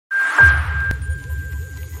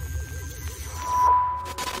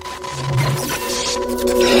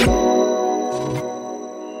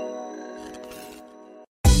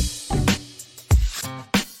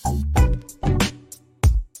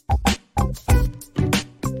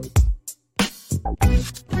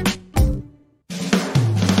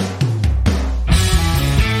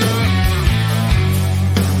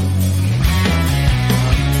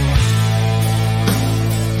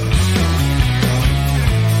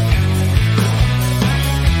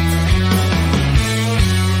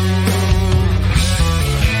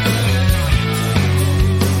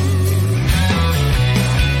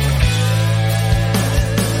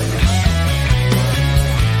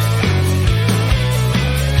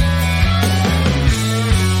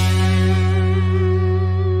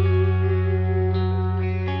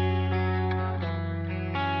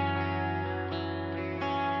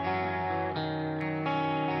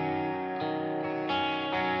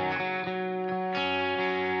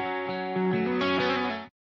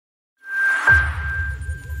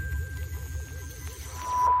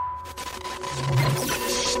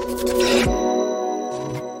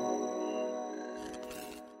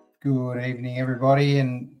Good evening, everybody,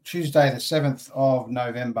 and Tuesday the 7th of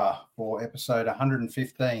November for episode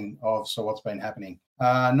 115 of So What's Been Happening.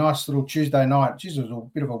 Nice little Tuesday night. Geez, it was a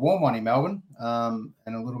bit of a warm one in Melbourne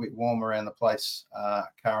and a little bit warm around the place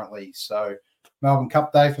currently. So Melbourne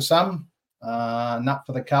Cup Day for some, nut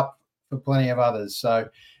for the cup for plenty of others. So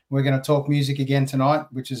we're going to talk music again tonight,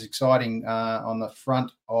 which is exciting on the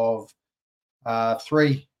front of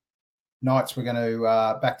 3 nights. We're going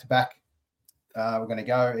to back-to-back. We're going to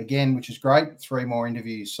go again, which is great. 3 more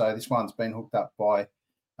interviews. So this one's been hooked up by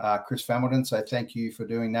Chris Familton. So thank you for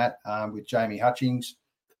doing that with Jamie Hutchings.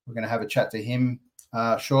 We're going to have a chat to him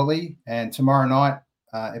shortly. And tomorrow night,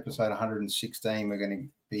 episode 116, we're going to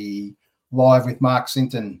be live with Mark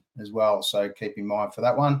Sinton as well. So keep in mind for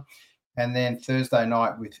that one. And then Thursday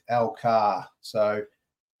night with Al Carr. So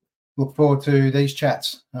look forward to these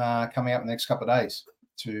chats coming up in the next couple of days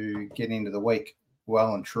to get into the week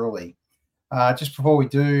well and truly. Just before we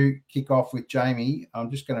do kick off with Jamie,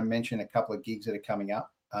 I'm just going to mention a couple of gigs that are coming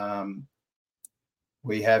up.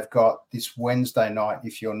 We have got this Wednesday night,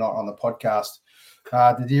 if you're not on the podcast,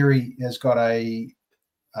 the Deary has got a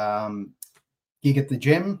gig at the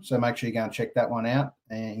Gem, so make sure you go and check that one out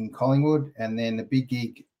in Collingwood. And then the big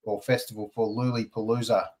gig or festival for Luli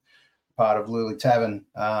Palooza, part of Luli Tavern,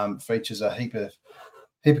 features a heap of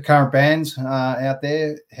current bands out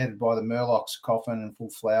there, headed by the Murlocs, Coffin, and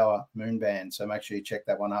Full Flower Moon Band. So make sure you check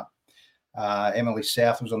that one up. Emily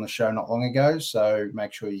South was on the show not long ago, so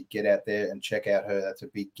make sure you get out there and check out her. That's a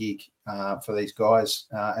big gig for these guys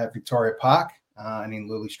at Victoria Park and in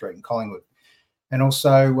Lilly Street in Collingwood. And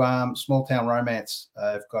also Small Town Romance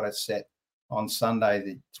have got a set on Sunday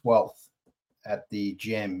the 12th at the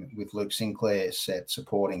Gem with Luke Sinclair set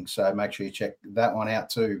supporting. So make sure you check that one out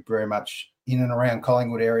too. Very much in and around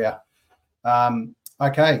Collingwood area.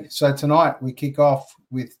 Okay, so tonight we kick off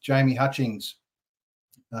with Jamie Hutchings.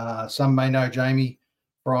 Some may know Jamie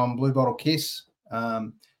from Blue Bottle Kiss,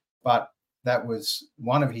 but that was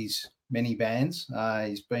one of his many bands.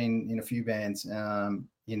 He's been in a few bands in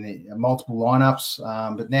the multiple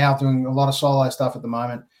lineups, but now doing a lot of solo stuff at the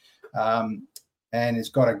moment, and he's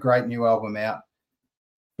got a great new album out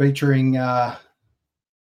featuring, bear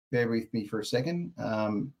with me for a second,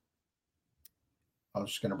 I'm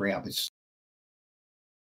just going to bring up this.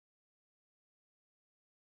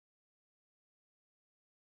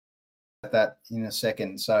 That in a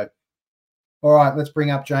second. So, all right, let's bring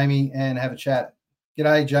up Jamie and have a chat.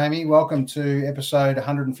 G'day, Jamie. Welcome to episode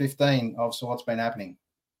 115 of So What's Been Happening.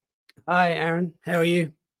 Hi, Aaron. How are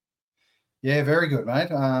you? Yeah, very good, mate.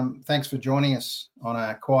 Thanks for joining us on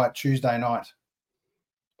a quiet Tuesday night.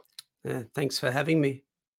 Thanks for having me.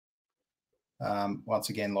 Once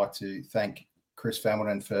again, like to thank Chris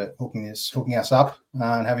Familton for hooking us up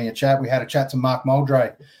and having a chat. We had a chat to Mark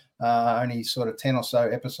Muldray only sort of 10 or so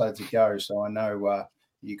episodes ago, so I know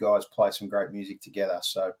you guys play some great music together.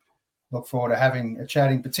 So look forward to having a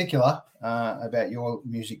chat in particular about your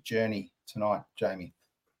music journey tonight, Jamie.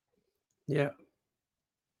 Yeah.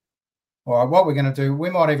 All right, what we're going to do, we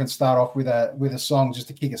might even start off with a song just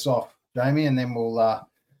to kick us off, Jamie, and then we'll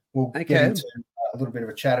get into a little bit of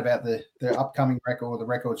a chat about the upcoming record, the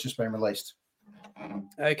record that's just been released.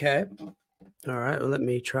 Okay. All right. Well, let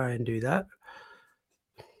me try and do that.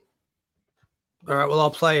 All right. Well,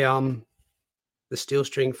 I'll play the steel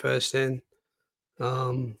string first then.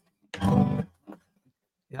 Yeah,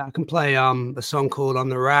 I can play a song called On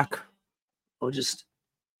the Rack. I'll just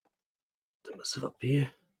put myself up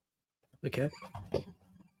here. Okay.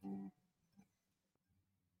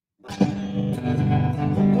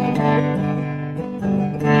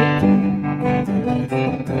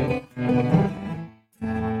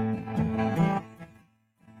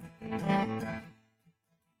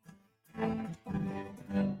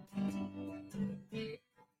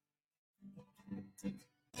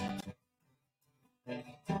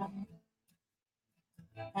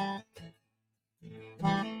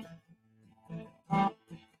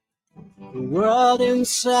 The world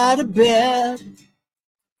inside a bed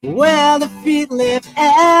where the feet live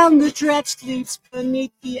and the dread sleeps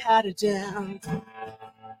beneath the eiderdown.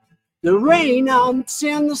 The rain on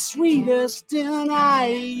tin the sweetest, and I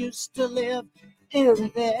used to live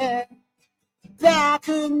in there. Back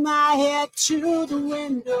of my head to the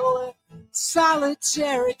window,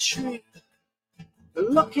 solitary tree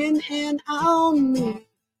looking in on me.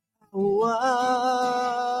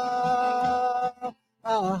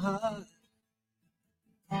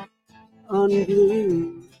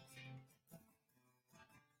 Unglued.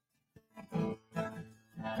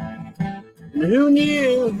 And who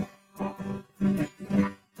knew?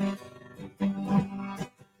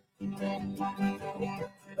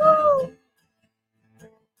 Woo!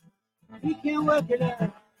 We can work it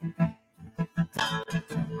out.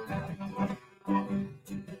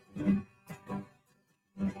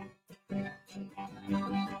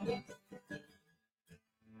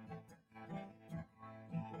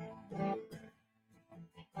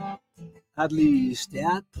 At least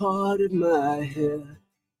that part of my head.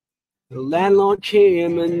 The landlord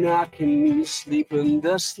came and knocking me sleeping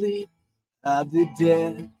the sleep of the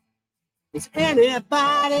dead. Is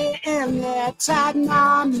anybody in there tied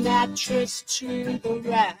my mattress to the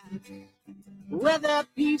rack? With a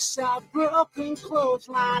piece of broken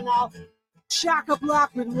clothesline, I'll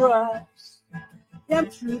chock-a-block with rust.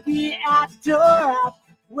 And through the outdoor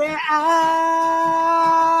where I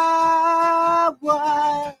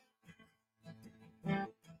was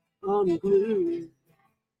unglued.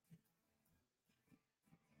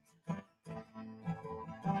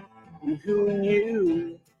 And who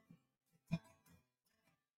knew?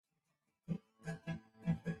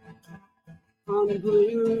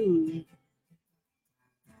 Unglued.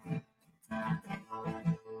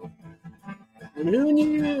 And who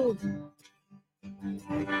knew?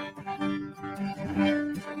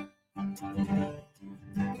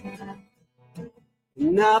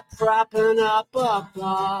 Not propping up a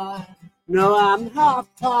bar. No, I'm not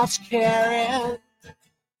past caring.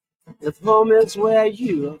 If home is where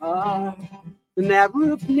you are, then that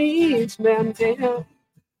roof needs mending.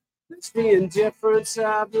 It's the indifference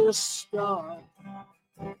of the star.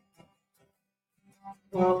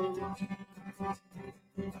 Oh,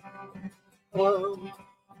 oh,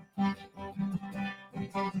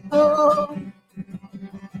 oh,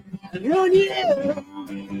 and who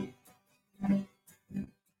knew?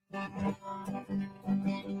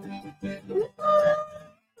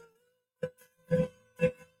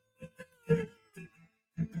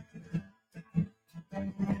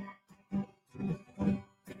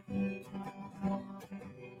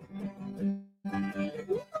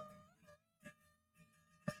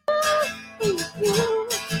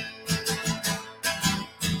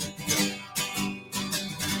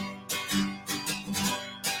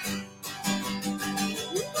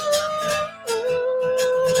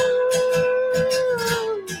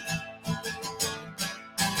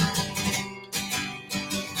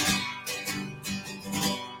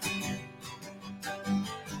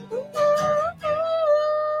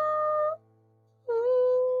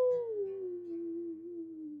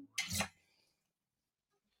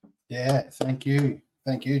 Yeah, thank you.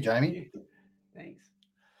 Thank you, Jamie. Thanks.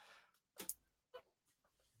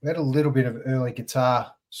 We had a little bit of early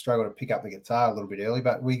guitar, struggle to pick up the guitar a little bit early,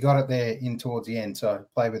 but we got it there in towards the end. So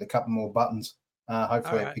play with a couple more buttons.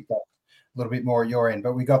 Hopefully I picked up a little bit more at your end,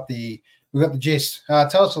 but we got the gist.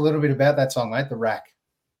 Tell us a little bit about that song, mate, The Rack.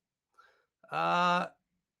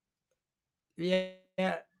 Yeah.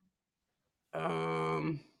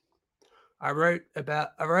 I wrote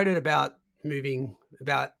it about moving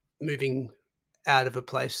out of a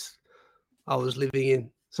place I was living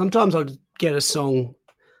in. Sometimes I'd get a song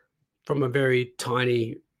from a very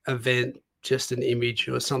tiny event, just an image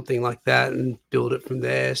or something like that, and build it from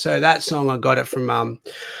there. So that song, I got it from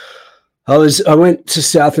I went to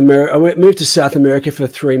South America. Moved to South America for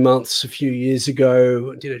 3 months a few years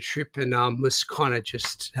ago. Did a trip and was kind of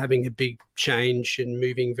just having a big change and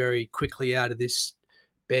moving very quickly out of this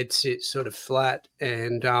bedsit sort of flat.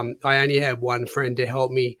 And I only had one friend to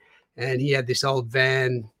help me, and he had this old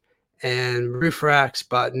van and roof racks,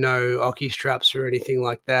 but no ocky straps or anything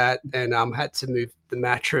like that. And had to move the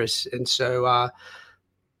mattress, and so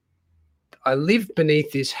I lived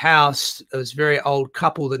beneath this house. It was a very old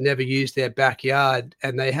couple that never used their backyard,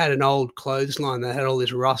 and they had an old clothesline that had all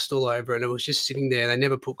this rust all over it, and it was just sitting there. They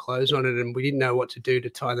never put clothes on it, and we didn't know what to do to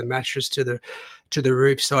tie the mattress to the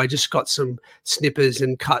roof. So I just got some snippers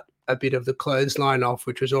and cut a bit of the clothesline off,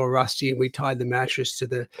 which was all rusty, and we tied the mattress to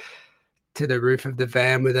the roof of the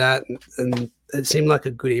van with that, and it seemed like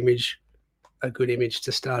a good image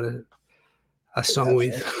to start a song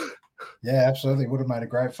with. Yeah, absolutely. Would have made a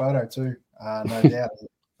great photo too, no doubt,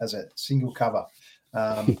 as a single cover.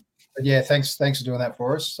 But yeah, thanks for doing that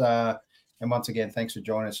for us. And once again, thanks for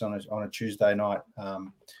joining us on a Tuesday night.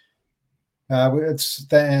 And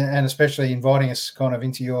especially inviting us kind of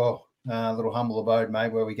into your little humble abode,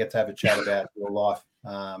 mate, where we get to have a chat about your life.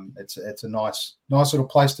 It's a nice little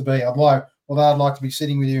place to be. Although I'd like to be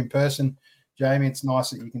sitting with you in person, Jamie, it's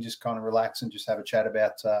nice that you can just kind of relax and just have a chat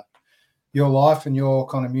about your life and your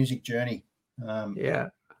kind of music journey. Yeah.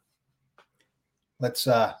 Let's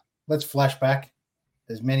flash back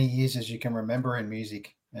as many years as you can remember in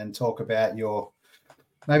music and talk about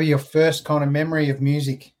maybe your first kind of memory of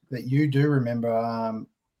music that you do remember,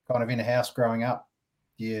 kind of in a house growing up.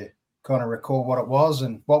 Do kind of recall what it was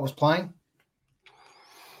and what was playing?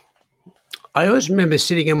 I always remember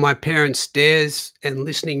sitting in my parents' stairs and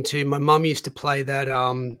listening to my mum used to play that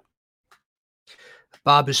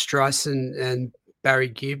Barbra Streisand and Barry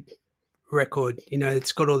Gibb record. You know,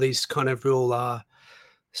 it's got all these kind of real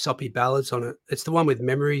soppy ballads on it. It's the one with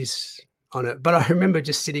Memories on it. But I remember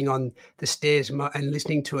just sitting on the stairs and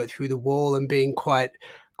listening to it through the wall and being quite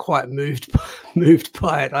moved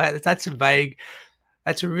by it. That's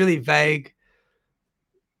a really vague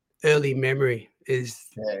early memory, is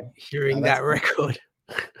hearing that record.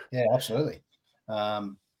 Yeah, absolutely. Yeah,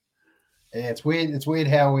 it's weird. It's weird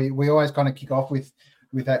how we always kind of kick off with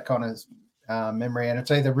that kind of memory, and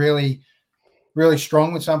it's either really, really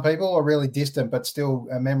strong with some people or really distant, but still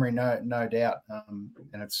a memory, no doubt. And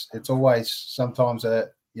it's always sometimes a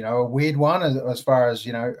weird one as far as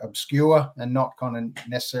obscure and not kind of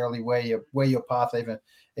necessarily where your path even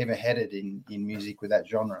headed in music with that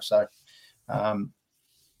genre. So,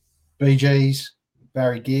 Bee Gees,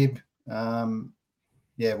 Barry Gibb,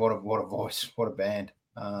 what a voice, what a band.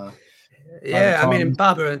 I mean,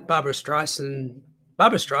 Barbra Streisand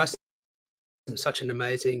is such an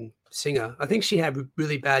amazing singer. I think she had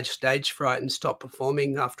really bad stage fright and stopped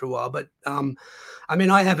performing after a while. But I mean,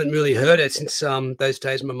 I haven't really heard her since those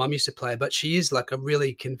days my mum used to play. But she is like a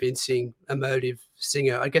really convincing, emotive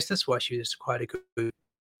singer. I guess that's why she was quite a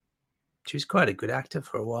good actor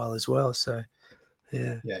for a while as well. So,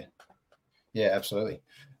 yeah, absolutely.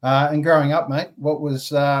 And growing up, mate, what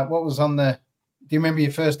was on the? Do you remember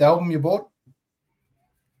your first album you bought?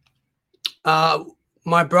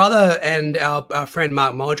 My brother and our friend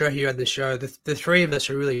Mark Muldrow here at the show, the three of us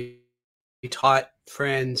are really tight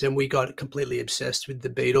friends, and we got completely obsessed with the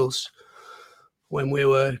Beatles when we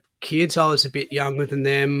were kids. I was a bit younger than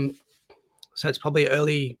them, so it's probably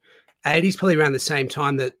early 80s, probably around the same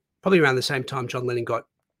time John Lennon got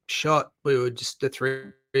shot. We were just the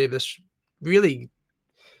three of us really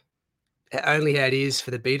only had ears for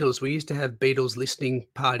the Beatles. We used to have Beatles listening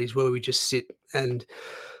parties where we just sit and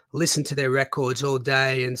listen to their records all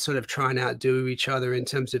day and sort of try and outdo each other in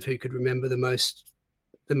terms of who could remember the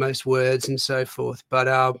most words and so forth.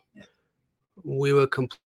 But we were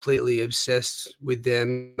completely obsessed with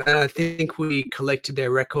them. And I think we collected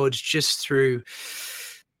their records just through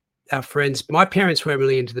our friends. My parents weren't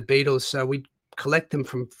really into the Beatles, so we'd collect them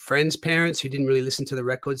from friends' parents who didn't really listen to the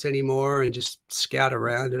records anymore and just scout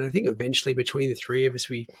around. And I think eventually between the three of us,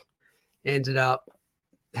 we ended up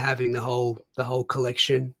having the whole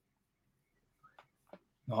collection.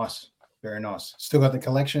 Nice. Very nice. Still got the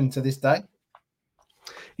collection to this day?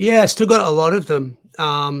 Yeah, still got a lot of them.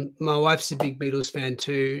 My wife's a big Beatles fan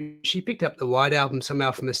too. She picked up the White Album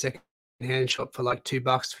somehow from a second-hand shop for like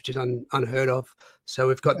 $2, which is unheard of. So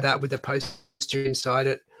we've got that with a poster inside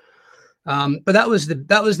it. But that was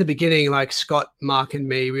the beginning, like Scott, Mark, and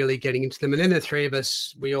me really getting into them. And then the three of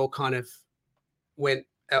us, we all kind of went,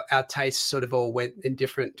 our tastes sort of all went in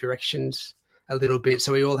different directions a little bit.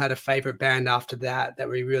 So we all had a favorite band after that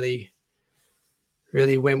we really,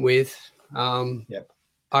 really went with.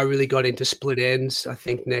 I really got into Split Enz, I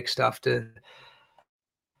think, next after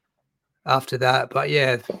that. But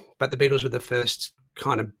the Beatles were the first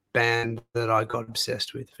kind of band that I got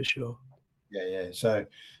obsessed with for sure. Yeah. So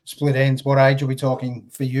Split Enz, what age are we talking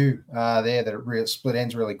for you there that Split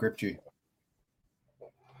Enz really gripped you?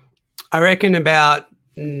 I reckon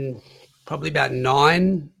probably about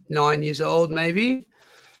nine years old, maybe.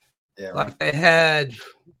 Yeah, right. Like they had, I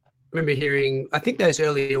remember hearing, I think those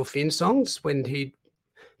early Neil Finn songs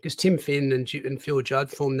because Tim Finn and Phil Judd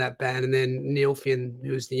formed that band, and then Neil Finn,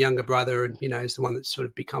 who was the younger brother, and is the one that's sort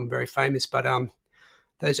of become very famous. But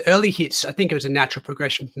those early hits, I think it was a natural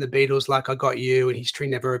progression from the Beatles, like I Got You and History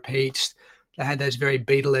Never Repeats. They had those very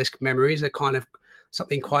Beatlesque memories. They're kind of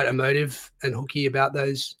something quite emotive and hooky about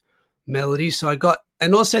those melodies. So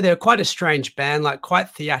and also they're quite a strange band, like quite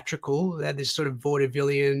theatrical. They had this sort of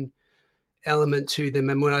vaudevillian element to them.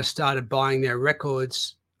 And when I started buying their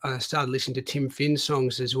records, I started listening to Tim Finn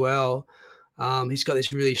songs as well. He's got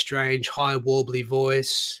this really strange, high, warbly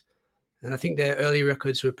voice. And I think their early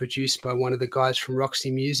records were produced by one of the guys from Roxy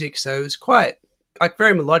Music. So it was quite, like,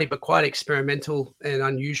 very melodic, but quite experimental and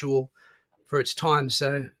unusual for its time.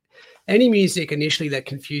 So any music initially that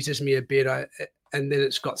confuses me a bit, and then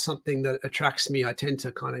it's got something that attracts me, I tend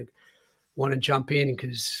to kind of want to jump in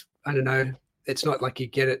because, I don't know, it's not like you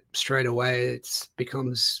get it straight away. It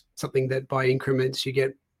becomes something that by increments you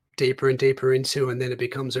get deeper and deeper into, and then it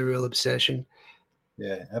becomes a real obsession.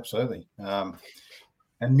 Yeah, absolutely.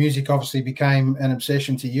 And music obviously became an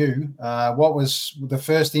obsession to you. What was the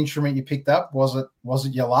first instrument you picked up? Was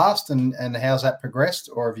it your last, and how's that progressed,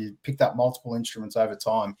 or have you picked up multiple instruments over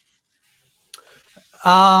time?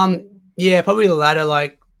 Yeah, probably the latter.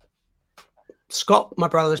 Like Scott, my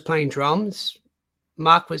brother, was playing drums.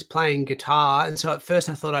 Mark was playing guitar. And so at first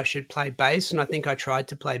I thought I should play bass. And I think I tried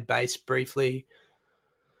to play bass briefly.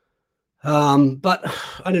 But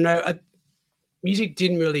I don't know. Music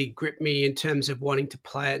didn't really grip me in terms of wanting to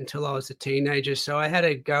play it until I was a teenager. So I had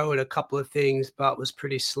a go at a couple of things, but was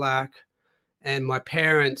pretty slack. And my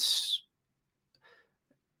parents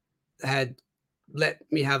had let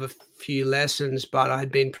me have a few lessons, but I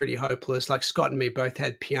had been pretty hopeless. Like Scott and me both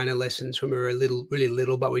had piano lessons when we were really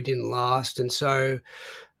little, but we didn't last. And so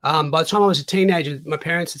by the time I was a teenager, my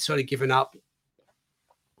parents had sort of given up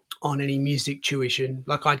on any music tuition.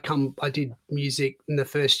 Like I did music in the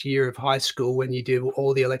first year of high school when you do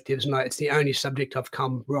all the electives, and it's the only subject I've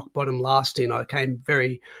come rock bottom last in. I came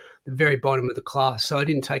the very bottom of the class, so I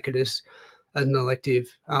didn't take it as an elective.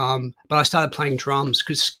 But I started playing drums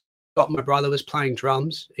because Scott, my brother, was playing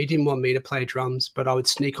drums. He didn't want me to play drums, but I would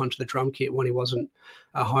sneak onto the drum kit when he wasn't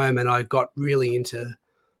at home, and I got really into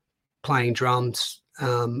playing drums.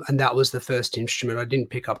 And that was the first instrument. I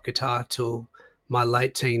didn't pick up guitar till my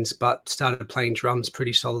late teens, but started playing drums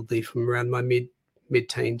pretty solidly from around my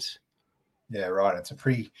mid-teens. Yeah, right. It's a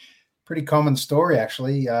pretty common story,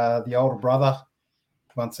 actually. The older brother,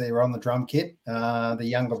 once they're on the drum kit, the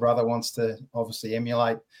younger brother wants to obviously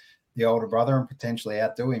emulate the older brother and potentially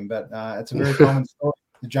outdo him. But it's a very common story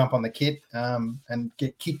to jump on the kit and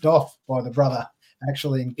get kicked off by the brother,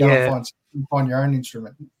 actually, and go and find your own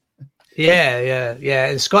instrument. Yeah.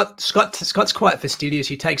 And Scott's quite fastidious.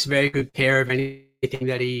 He takes very good care of anything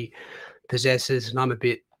that he possesses, and I'm a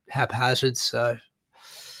bit haphazard, so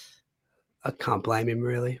I can't blame him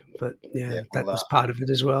really. But that was part of it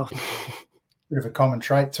as well. Bit of a common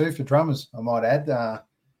trait too for drummers, I might add.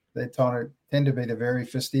 They tend to be the very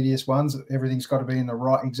fastidious ones. Everything's got to be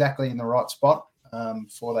exactly in the right spot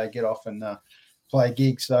before they get off and play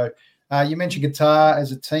gigs. So you mentioned guitar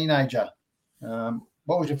as a teenager.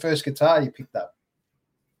 What was your first guitar you picked up?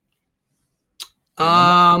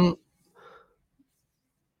 I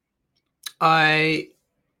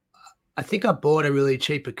think I bought a really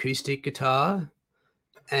cheap acoustic guitar,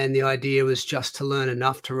 and the idea was just to learn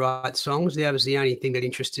enough to write songs. That was the only thing that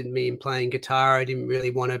interested me in playing guitar. I didn't really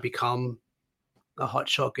want to become a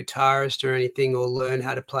hotshot guitarist or anything, or learn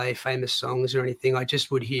how to play famous songs or anything. I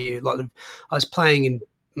just would hear a lot of. I was playing and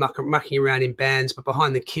mucking around in bands, but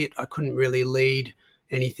behind the kit, I couldn't really lead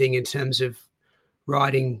anything in terms of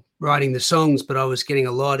writing the songs, but I was getting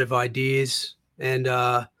a lot of ideas. And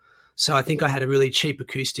so I think I had a really cheap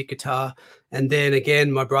acoustic guitar. And then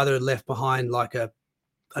again, my brother had left behind like a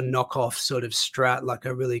knockoff sort of Strat, like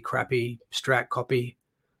a really crappy Strat copy.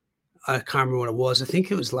 I can't remember what it was. I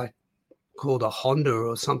think it was like called a Honda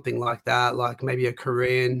or something like that, like maybe a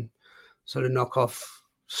Korean sort of knockoff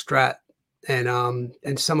Strat.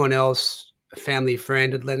 And someone else, a family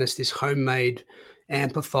friend, had lent us this homemade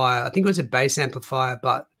amplifier. I think it was a bass amplifier,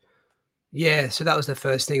 but yeah, so that was the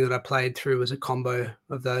first thing that I played through, was a combo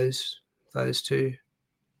of those two.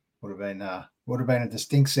 Would have been a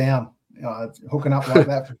distinct sound, hooking up like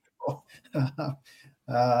that.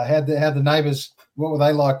 How the neighbours, what were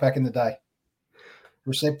they like back in the day?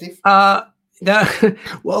 Receptive?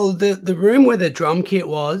 Well, the room where the drum kit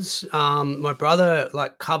was, my brother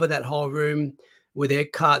like covered that whole room with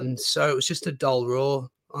egg cartons, so it was just a dull raw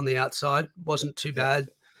on the outside. Wasn't too bad.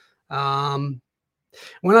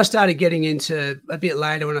 When I started getting into a bit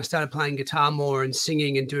later, when I started playing guitar more and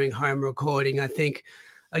singing and doing home recording, I think,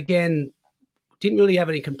 again, didn't really have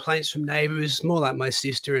any complaints from neighbors, more like my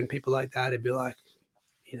sister and people like that. It'd be like,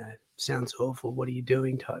 sounds awful. What are you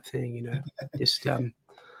doing type thing, just,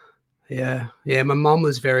 yeah. My mom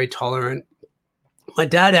was very tolerant. My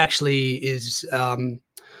dad actually is,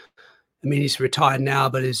 he's retired now,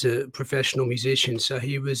 but is a professional musician. So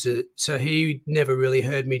he never really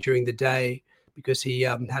heard me during the day because he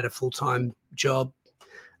had a full-time job,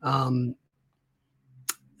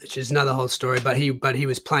 which is another whole story. But he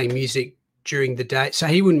was playing music during the day, so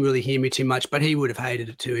he wouldn't really hear me too much. But he would have hated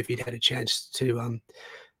it too if he'd had a chance to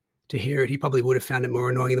hear it. He probably would have found it more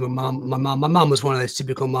annoying than my mum. My mum was one of those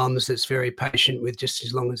typical mums that's very patient with, just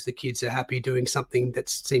as long as the kids are happy doing something that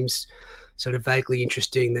seems sort of vaguely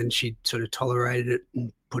interesting, then she sort of tolerated it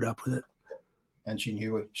and put up with it. And she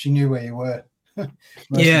knew where you were.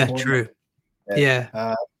 Yeah, true.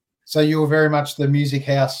 Yeah. So you were very much the music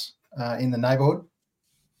house in the neighborhood?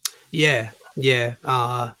 Yeah.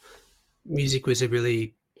 Music was a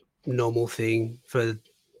really normal thing for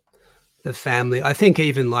the family. I think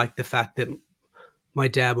even like the fact that my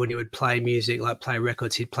dad, when he would play music, like play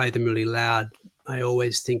records, he'd play them really loud. I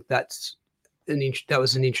always think that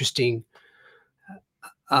was an interesting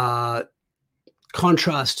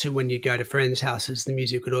contrast to when you go to friends' houses, the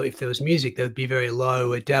music would, if there was music, that would be very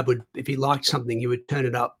low. Dad would, if he liked something, he would turn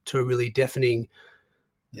it up to a really deafening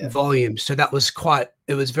volume. So that was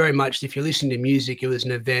it was very much, if you're listening to music, it was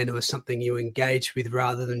an event, it was something you engaged with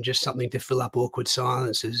rather than just something to fill up awkward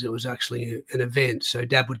silences. It was actually an event. So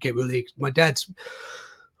Dad would get my dad's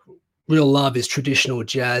real love is traditional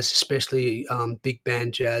jazz, especially big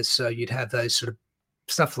band jazz. So you'd have those sort of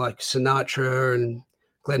stuff like Sinatra and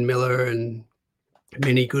Glenn Miller and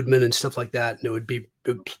Benny Goodman and stuff like that. And it would be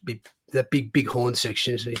that big horn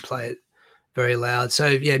sections, and he'd play it very loud. So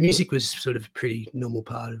yeah, music was sort of a pretty normal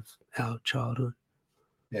part of our childhood.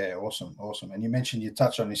 Yeah, awesome. And you mentioned, you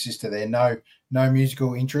touched on your sister there. No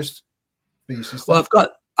musical interest for your sister? Well,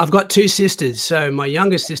 I've got two sisters. So my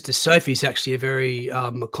younger sister Sophie's actually a very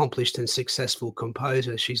accomplished and successful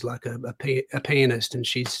composer. She's like a pianist, and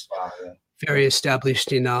she's very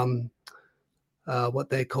established in what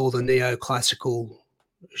they call the neoclassical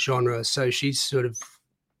genre. So she's sort of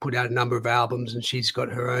put out a number of albums, and she's got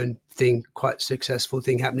her own thing, quite successful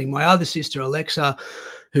thing happening. My other sister Alexa,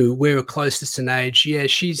 who we're closest in age,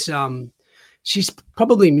 she's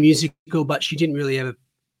probably musical, but she didn't really ever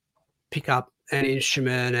pick up an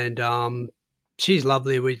instrument, and she's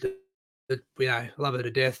lovely. We love her to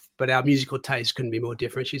death, but our musical taste couldn't be more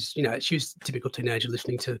different. She was a typical teenager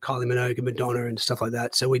listening to Kylie Minogue and Madonna and stuff like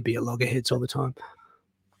that. So we'd be at loggerheads all the time.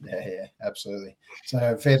 Yeah, absolutely.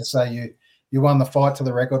 So fair to say you won the fight to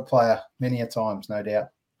the record player many a times, no doubt.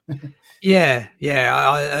 Yeah.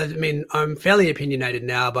 I mean, I'm fairly opinionated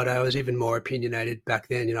now, but I was even more opinionated back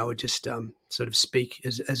then. I would just sort of speak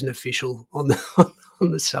as an official on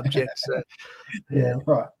the subject. So, yeah,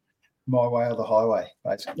 right. My way or the highway,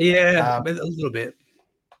 basically. Yeah, a little bit.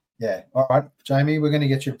 Yeah. All right, Jamie, we're going to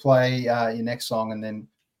get you to play your next song, and then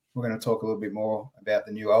we're going to talk a little bit more about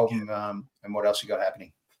the new album and what else you got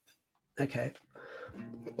happening. Okay.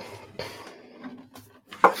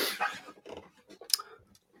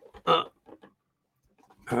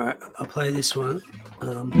 All right, I'll play this one.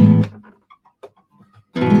 All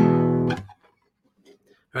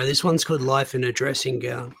right, this one's called Life in a Dressing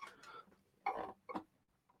Gown.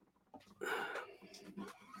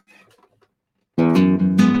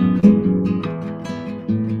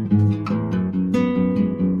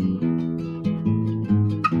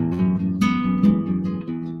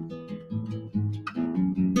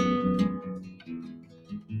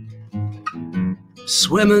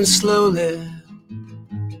 Swimming slowly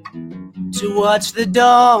to watch the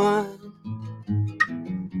dawn,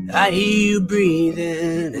 I hear you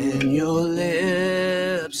breathing and your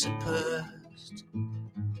lips are pursed.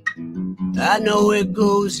 I know it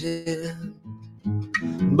goes in,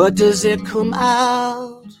 but does it come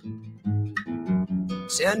out?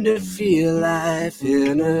 Tend to feel life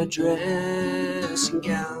in a dressing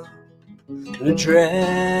gown, in a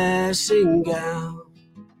dressing gown.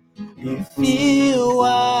 You feel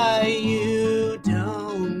why you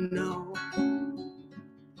don't know.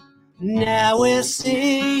 Now we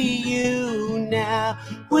see you, now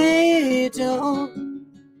we don't.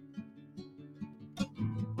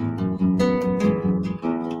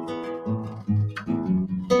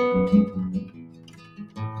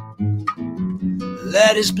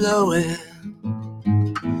 Let us blowing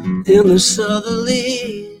in the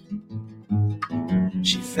southerly.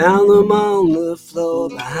 She found them on the floor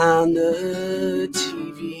behind the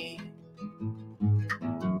TV.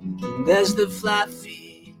 And there's the flat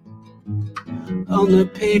feet on the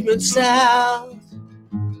pavement south.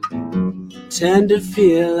 Tend to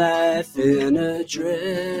feel life in a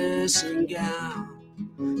dressing gown,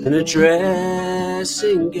 in a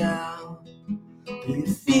dressing gown. You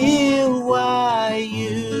feel why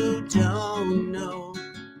you don't know.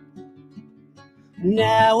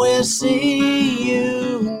 Now we see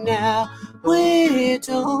you, now we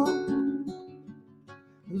don't.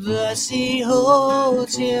 Thus he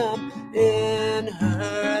holds him in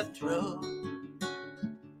her throat,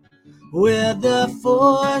 with the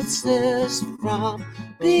forces from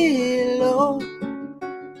below,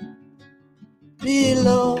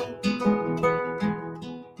 below.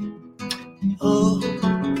 Oh,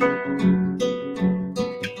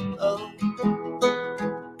 oh,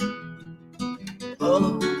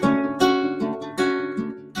 oh.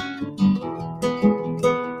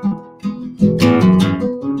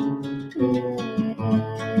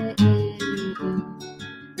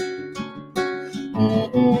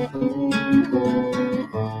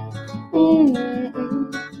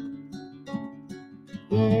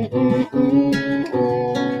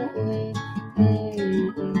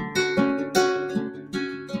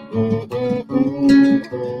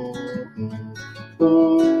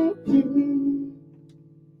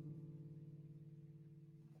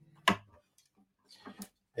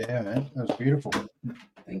 Yeah, man, that was beautiful.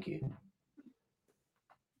 Thank you.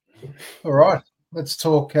 All right, let's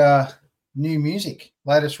talk new music,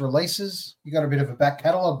 latest releases. You got a bit of a back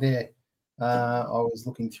catalogue there. I was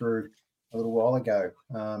looking through a little while ago.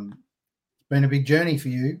 It's been a big journey for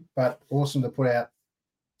you, but awesome to put out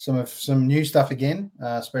some new stuff again,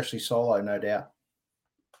 especially solo, no doubt.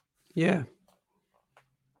 Yeah.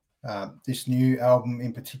 This new album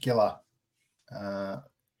in particular,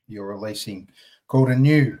 you're releasing, called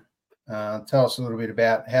Anew. Tell us a little bit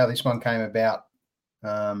about how this one came about,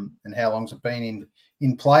 and how long's it been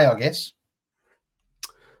in play, I guess.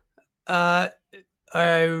 I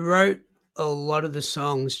wrote a lot of the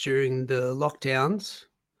songs during the lockdowns.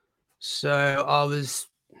 So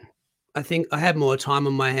I think I had more time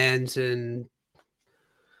on my hands, and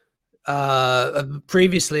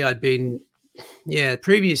previously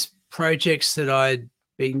previous projects that I'd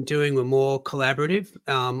been doing were more collaborative.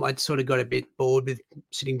 I'd sort of got a bit bored with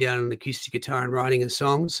sitting down on an acoustic guitar and writing a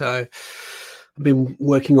song. So I've been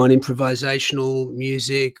working on improvisational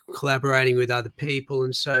music, collaborating with other people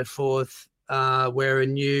and so forth, where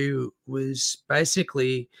Anew was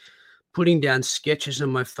basically putting down sketches on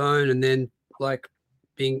my phone and then like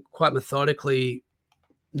being quite methodically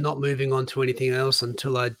not moving on to anything else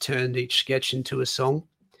until I'd turned each sketch into a song.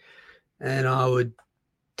 And I would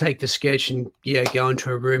take the sketch and go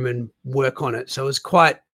into a room and work on it. So it was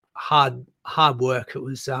quite hard work. It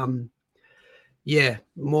was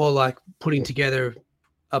more like putting together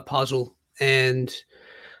a puzzle, and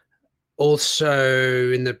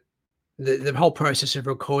also in the whole process of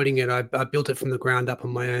recording it, I built it from the ground up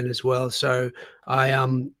on my own as well. So I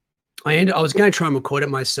was going to try and record it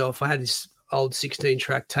myself. I had this old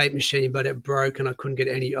 16-track tape machine, but it broke and I couldn't get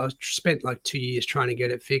any. I spent like 2 years trying to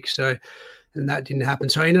get it fixed. And that didn't happen.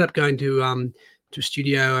 So I ended up going to a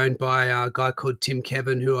studio owned by a guy called Tim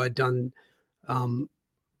Kevin, who I'd done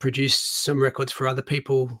produced some records for other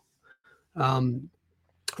people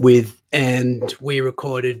with, and we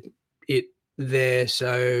recorded it there.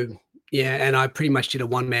 So and I pretty much did a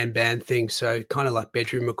one-man band thing, so kind of like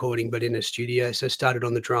bedroom recording but in a studio. So started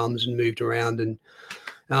on the drums and moved around and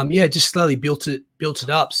just slowly built it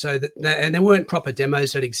up. So and there weren't proper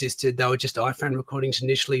demos that existed. They were just iPhone recordings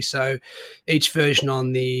initially. So each version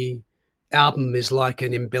on the album is like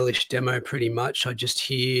an embellished demo pretty much. I just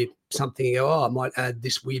hear something and go, I might add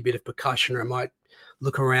this weird bit of percussion, or I might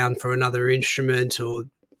look around for another instrument. So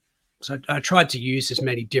I tried to use as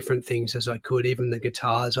many different things as I could, even the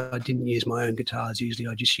guitars. I didn't use my own guitars. Usually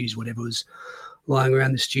I just used whatever was lying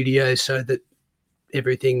around the studio, so that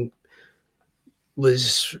everything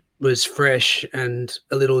was fresh and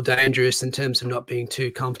a little dangerous in terms of not being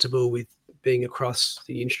too comfortable with being across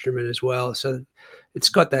the instrument as well. So it's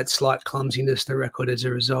got that slight clumsiness, the record, as a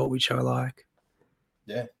result, which I like.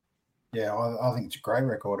 Yeah, I think it's a great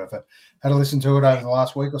record. I've had a listen to it over the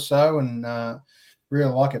last week or so, and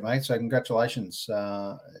really like it, mate. So congratulations.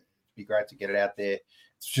 It'd be great to get it out there.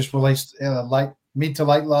 It's just released mid to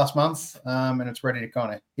late last month, and it's ready to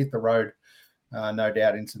kind of hit the road, no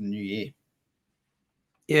doubt, into the new year.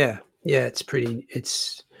 Yeah,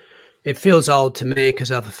 it feels old to me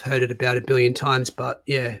because I've heard it about 1 billion times, but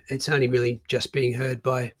it's only really just being heard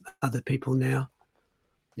by other people now.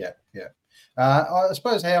 Yeah. I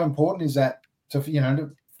suppose, how important is that to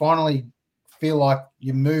finally feel like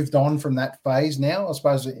you moved on from that phase now? I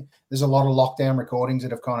suppose there's a lot of lockdown recordings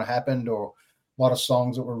that have kind of happened, or a lot of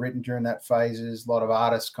songs that were written during that phases. A lot of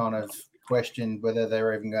artists kind of questioned whether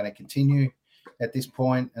they're even going to continue at this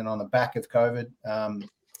point, and on the back of COVID.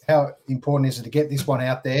 How important is it to get this one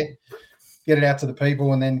out there, get it out to the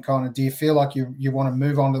people, and then kind of, do you feel like you want to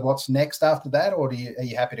move on to what's next after that, or are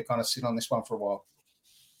you happy to kind of sit on this one for a while?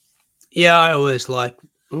 Yeah, I'm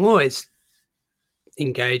always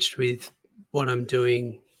engaged with what I'm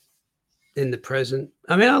doing in the present.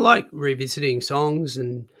 I mean, I like revisiting songs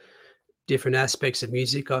and different aspects of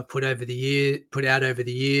music I've put out over the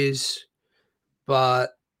years,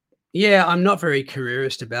 but I'm not very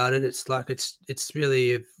careerist about it. It's like it's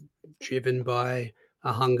really driven by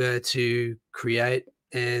a hunger to create,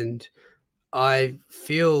 and I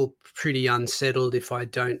feel pretty unsettled if I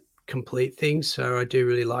don't complete things. So I do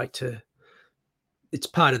really like to. It's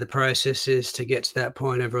part of the process is to get to that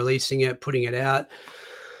point of releasing it, putting it out,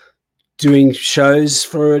 doing shows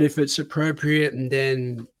for it if it's appropriate,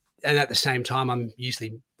 and at the same time, I'm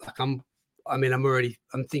usually like I'm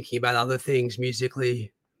thinking about other things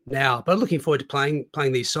musically now, but looking forward to playing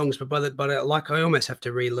these songs. But I almost have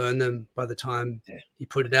to relearn them by the time you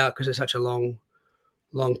put it out, because it's such a long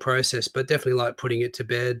process. But definitely like putting it to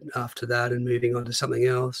bed after that and moving on to something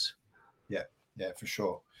else. Yeah, for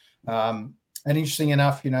sure. And interesting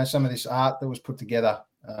enough, some of this art that was put together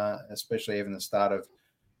especially even the start of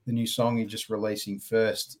the new song you're just releasing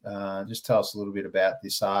first. Just tell us a little bit about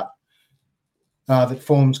this art that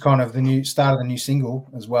forms kind of the new start of the new single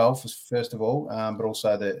as well, first of all, but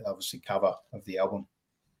also the obviously cover of the album.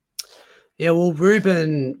 Yeah, well,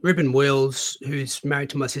 Ruben Wills, who's married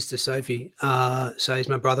to my sister Sophie, so he's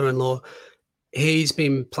my brother-in-law. He's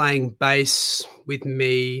been playing bass with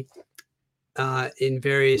me in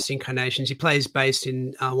various incarnations. He plays bass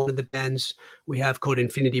in one of the bands we have called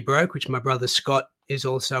Infinity Broke, which my brother Scott is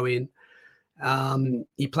also in.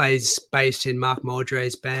 He plays bass in Mark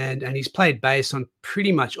Muldrey's band, and he's played bass on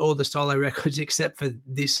pretty much all the solo records except for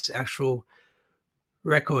this actual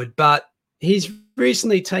record. But he's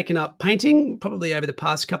recently taken up painting, probably over the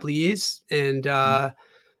past couple of years, and I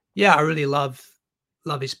really love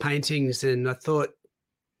his paintings. And I thought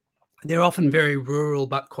they're often very rural,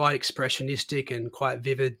 but quite expressionistic and quite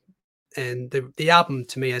vivid. And the album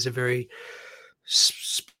to me has a very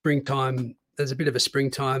springtime. There's a bit of a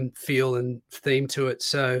springtime feel and theme to it,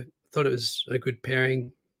 so I thought it was a good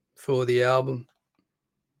pairing for the album.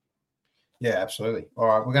 Yeah, absolutely. All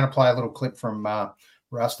right, we're going to play a little clip from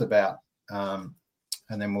Roustabout, and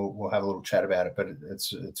then we'll have a little chat about it. But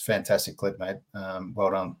it's a fantastic clip, mate.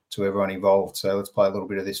 Well done to everyone involved. So let's play a little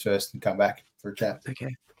bit of this first and come back for a chat.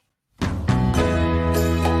 Okay.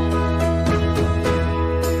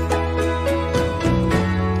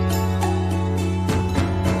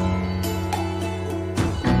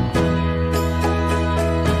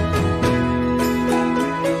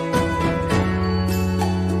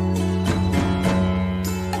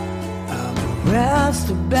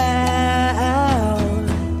 About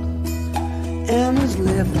in his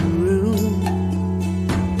living room.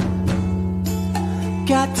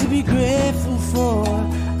 Got to be grateful for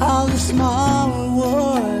all the small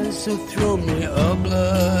rewards, so throw me a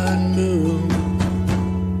blood moon.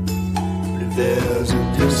 But if there's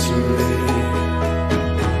a disarray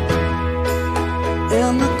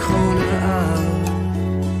in the corner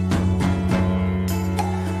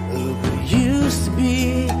of what used to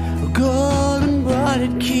be a golden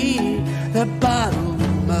broaded key that bottled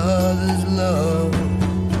mother's love.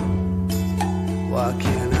 Why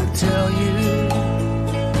can't I tell you?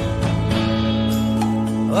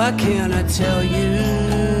 Why can't I tell you?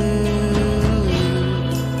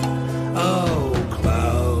 Oh,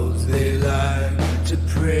 clouds, they like to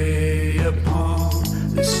prey upon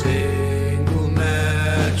the single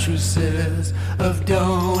mattresses of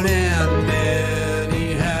dawn, and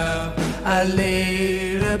many have I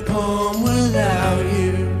laid upon without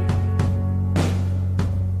you.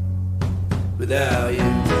 Without you.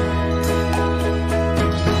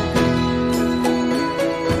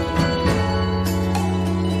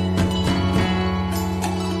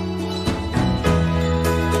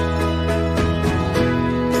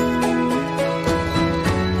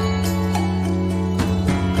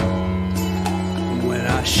 When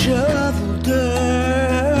I shovel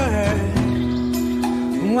dirt,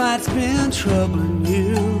 what's been troubling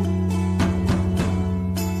you?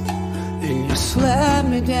 Then you slap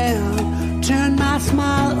me down, turn my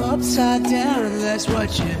smile upside down. That's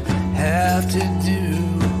what you have to do.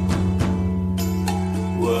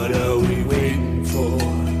 What are we waiting for?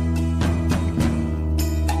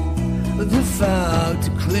 The fog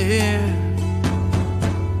to clear.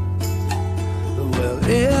 Well,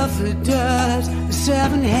 if it does, the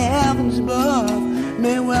seven heavens above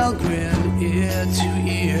may well grin ear to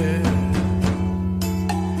ear.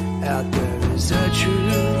 Out there is a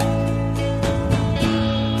truth.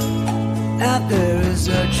 Out there is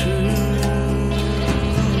a truth.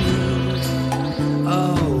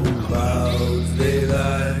 Oh, clouds, they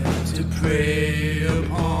like to prey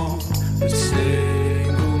upon the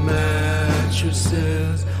single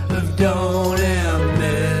mattresses of dawn, and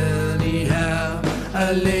many have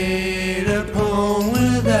I laid upon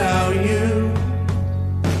without you.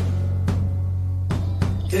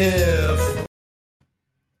 If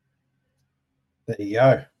there you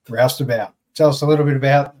go, Roustabout. Tell us a little bit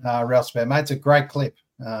about Roustabout, mate. It's a great clip.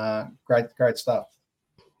 Great stuff.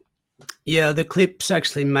 Yeah, the clip's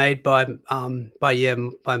actually made by Mark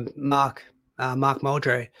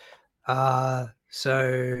Muldrey.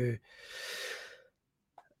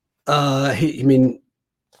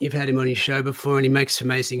 You've had him on his show before, and he makes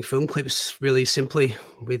amazing film clips really simply.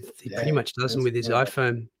 He pretty much does them with his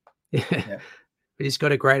iPhone. Yeah. But he's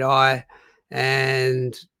got a great eye,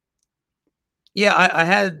 and I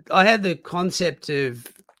had the concept of,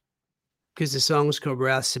 because the song's called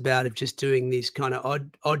Roustabout, of just doing these kind of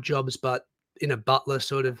odd jobs, but in a butler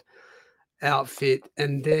sort of outfit.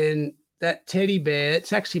 And then that teddy bear,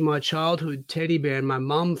 it's actually my childhood teddy bear, and my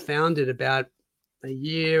mum found it about a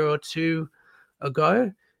year or two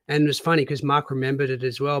ago. And it was funny because Mark remembered it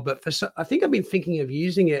as well. But I think I've been thinking of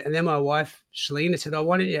using it. And then my wife, Shalina, said, "I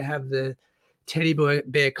wanted you to have the teddy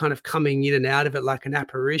bear kind of coming in and out of it like an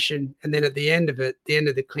apparition." And then at the end of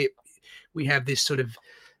the clip, we have this sort of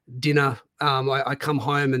dinner. I come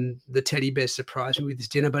home and the teddy bear surprised me with this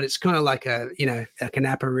dinner, but it's kind of like like an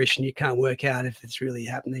apparition. You can't work out if it's really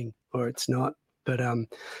happening or it's not. But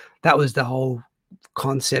that was the whole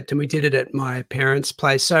concept. And we did it at my parents'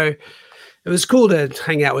 place. So it was cool to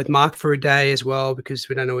hang out with Mark for a day as well, because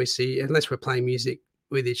we don't always see, unless we're playing music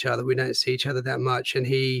with each other, we don't see each other that much. And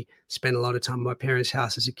he spent a lot of time at my parents'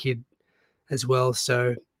 house as a kid as well.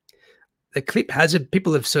 So the clip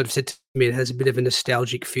people have sort of said to me it has a bit of a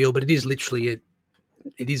nostalgic feel, but it is literally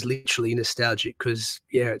nostalgic because,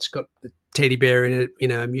 yeah, it's got the teddy bear in it.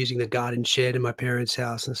 I'm using the garden shed in my parents'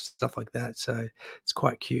 house and stuff like that. So it's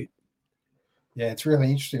quite cute. Yeah, it's really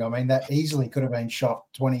interesting. I mean, that easily could have been shot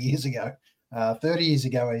 20 years ago, 30 years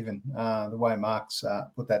ago even, the way Mark's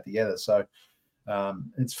put that together. So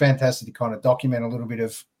it's fantastic to kind of document a little bit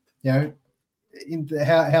of,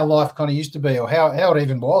 how life kind of used to be, or how it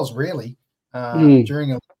even was really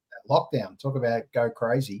during a lockdown. Talk about go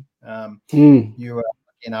crazy. You were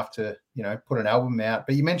lucky enough to, put an album out,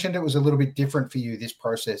 but you mentioned it was a little bit different for you, this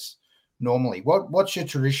process normally. What's your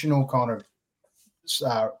traditional kind of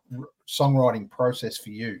songwriting process for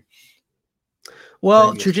you?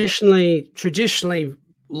 Well, traditionally,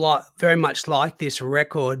 very much like this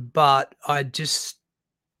record, but I just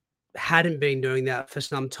hadn't been doing that for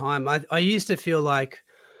some time. I used to feel like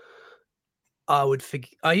I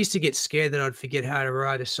used to get scared that I'd forget how to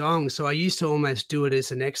write a song, so I used to almost do it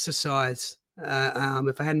as an exercise.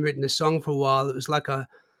 If I hadn't written a song for a while, it was like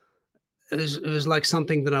it was like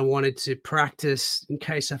something that I wanted to practice in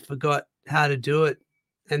case I forgot how to do it.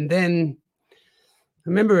 And then I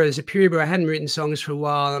remember there was a period where I hadn't written songs for a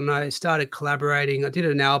while, and I started collaborating. I did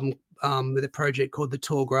an album with a project called The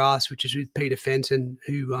Tall Grass, which is with Peter Fenton,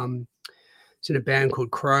 who is in a band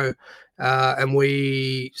called Crow. And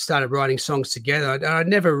we started writing songs together. I'd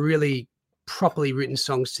never really properly written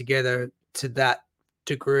songs together to that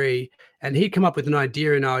degree. And he'd come up with an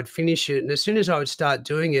idea and I would finish it. And as soon as I would start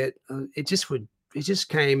doing it, it just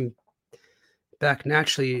came back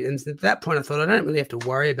naturally. And at that point I thought, I don't really have to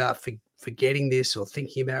worry about forgetting this or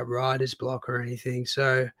thinking about writer's block or anything.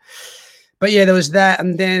 So, but yeah, there was that.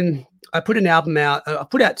 And then I put an album out. I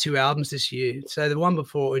put out 2 albums this year. So the one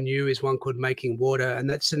before and you is one called Making Water. And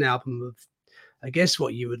that's an album of, I guess,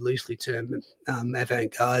 what you would loosely term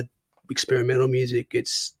avant-garde experimental music.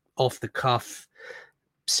 It's off the cuff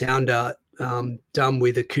sound art done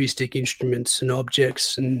with acoustic instruments and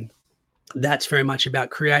objects. And that's very much about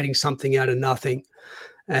creating something out of nothing.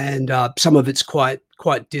 And some of it's quite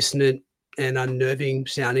dissonant and unnerving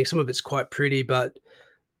sounding. Some of it's quite pretty, but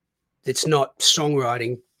it's not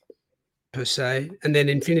songwriting per se. And then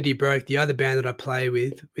Infinity Broke, the other band that I play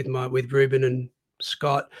with Ruben and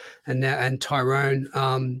Scott and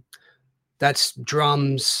Tyrone, that's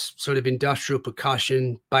drums, sort of industrial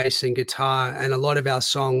percussion, bass and guitar. And a lot of our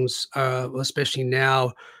songs, especially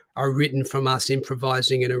now, are written from us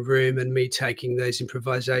improvising in a room and me taking those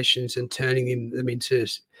improvisations and turning them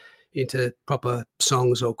into proper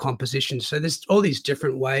songs or compositions. So there's all these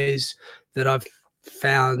different ways that I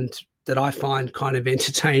find kind of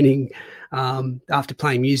entertaining. After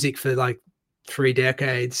playing music for like 3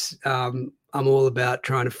 decades, I'm all about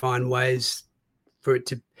trying to find ways for it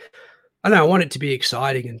to, I want it to be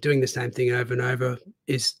exciting, and doing the same thing over and over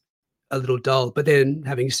is a little dull. But then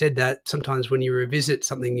having said that, sometimes when you revisit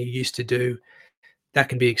something you used to do, that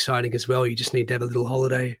can be exciting as well. You just need to have a little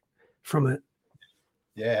holiday from it.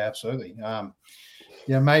 Yeah, absolutely.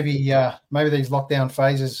 Maybe these lockdown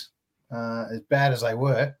phases, as bad as they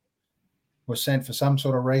were sent for some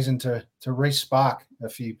sort of reason to re-spark a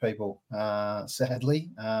few people,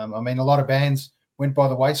 sadly. A lot of bands went by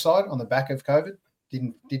the wayside on the back of COVID,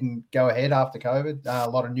 didn't go ahead after COVID. A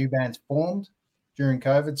lot of new bands formed during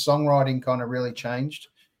COVID. Songwriting kind of really changed,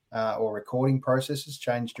 or recording processes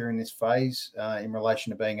changed during this phase in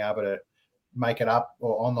relation to being able to make it up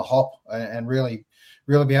or on the hop and really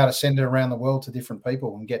be able to send it around the world to different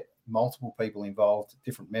people and get multiple people involved,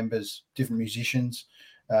 different members, different musicians,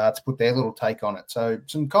 to put their little take on it. So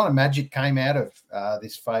some kind of magic came out of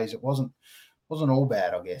this phase. It wasn't all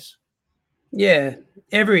bad, I guess. Yeah,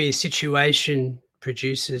 every situation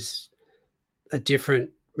produces a different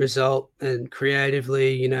result, and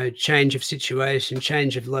creatively, change of situation,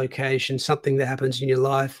 change of location, something that happens in your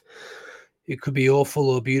life, it could be awful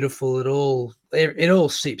or beautiful. It all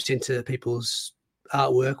seeps into people's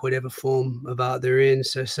artwork, whatever form of art they're in.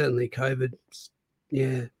 So certainly COVID,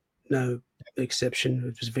 no exception.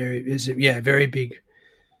 It was very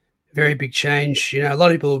big change. You know, a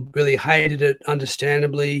lot of people really hated it,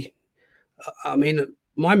 understandably. I mean,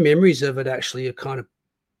 my memories of it actually are kind of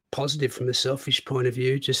positive from a selfish point of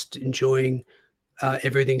view, just enjoying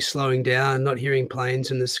everything slowing down, not hearing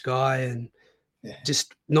planes in the sky, and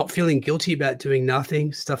just not feeling guilty about doing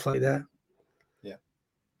nothing, stuff like that.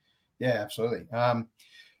 Yeah, absolutely.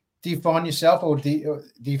 Do you find yourself, or do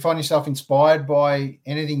you find yourself inspired by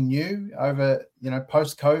anything new over,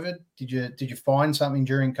 post COVID? Did you find something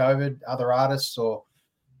during COVID, other artists or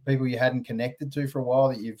people you hadn't connected to for a while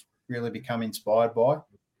that you've really become inspired by?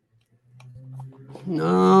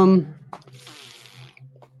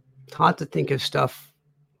 It's hard to think of stuff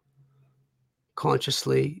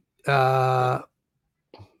consciously. I'm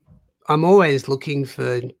always looking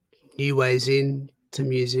for new ways into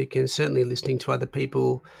music, and certainly listening to other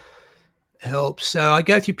people helps. So I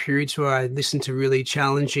go through periods where I listen to really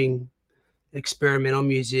challenging experimental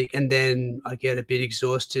music, and then I get a bit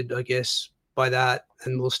exhausted, I guess, by that,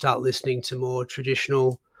 and we'll start listening to more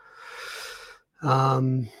traditional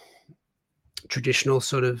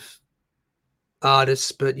sort of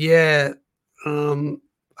artists. But I can't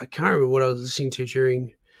remember what I was listening to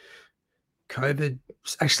during COVID.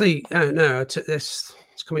 Actually, I don't know. It's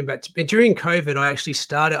coming back to during COVID.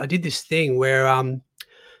 I did this thing where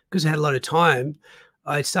because I had a lot of time,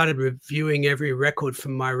 I started reviewing every record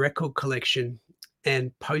from my record collection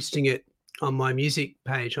and posting it on my music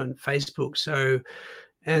page on Facebook. So,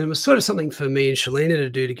 and it was sort of something for me and Shalina to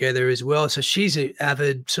do together as well. So she's an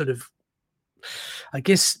avid sort of, I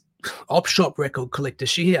guess, op shop record collector.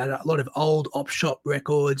 She had a lot of old op shop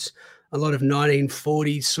records, a lot of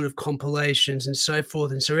 1940s sort of compilations and so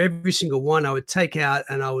forth. And so every single one I would take out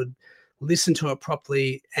and I would listen to it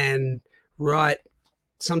properly and write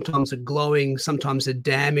sometimes a glowing, sometimes a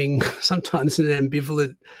damning, sometimes an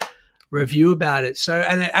ambivalent review about it. So,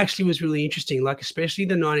 and it actually was really interesting, like especially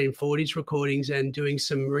the 1940s recordings, and doing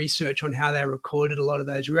some research on how they recorded a lot of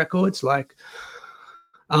those records. Like,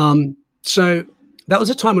 so that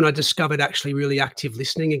was a time when I discovered actually really active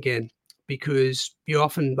listening again, because you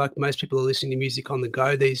often, like most people, are listening to music on the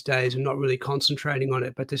go these days and not really concentrating on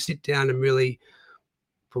it, but to sit down and really,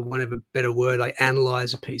 for want of a better word, like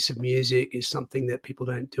analyze a piece of music is something that people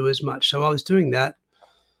don't do as much. So I was doing that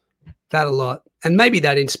a lot. And maybe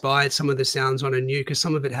that inspired some of the sounds on a new, because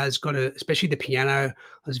some of it has got especially the piano, I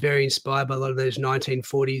was very inspired by a lot of those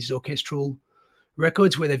 1940s orchestral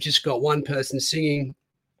records where they've just got one person singing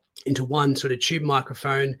into one sort of tube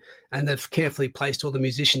microphone, and they've carefully placed all the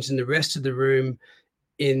musicians in the rest of the room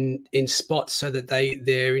in spots so that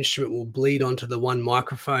their instrument will bleed onto the one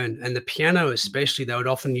microphone. And the piano especially, they would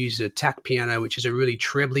often use a tack piano, which is a really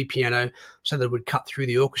trebly piano, so that it would cut through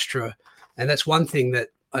the orchestra. And that's one thing that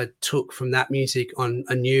I took from that music on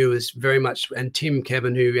a new is very much, and Tim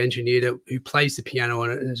Kevin, who engineered it, who plays the piano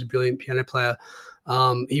on it and is a brilliant piano player,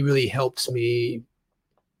 he really helped me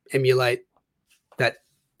emulate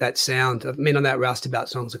that sound. I mean, on that Roustabout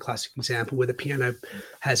song is a classic example where the piano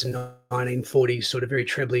has a 1940s sort of very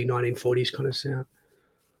trebly 1940s kind of sound.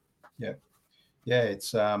 Yeah,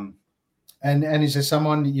 it's and is there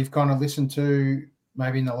someone that you've kind of listened to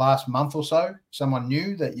maybe in the last month or so, someone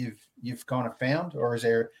new that you've kind of found, or is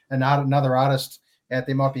there another artist out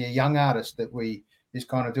there, might be a young artist that is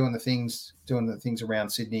kind of doing the things around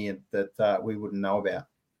Sydney and that we wouldn't know about?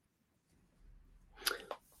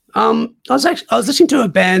 I was listening to a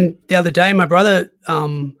band the other day. My brother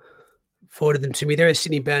forwarded them to me. They're a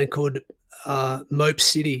Sydney band called Mope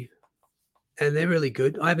City, and they're really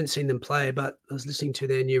good. I haven't seen them play, but I was listening to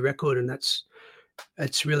their new record, and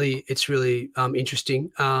it's really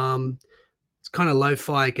interesting. It's kind of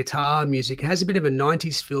lo-fi guitar music. It has a bit of a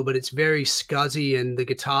 90s feel, but it's very scuzzy, and the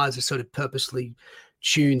guitars are sort of purposely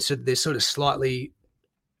tuned so they're sort of slightly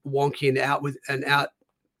wonky and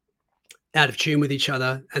out of tune with each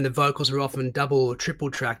other, and the vocals are often double or triple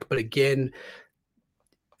tracked, but again,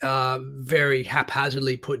 very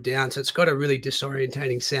haphazardly put down. So it's got a really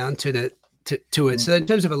disorientating sound to it. So in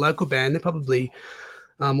terms of a local band, they're probably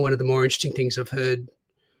one of the more interesting things I've heard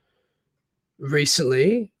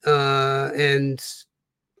recently. And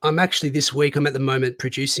I'm actually this week, I'm at the moment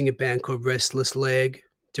producing a band called Restless Leg,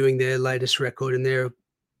 doing their latest record, and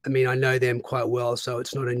I know them quite well, so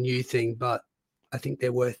it's not a new thing, but I think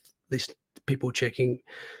they're worth at least people checking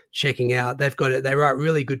out. They write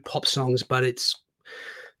really good pop songs, but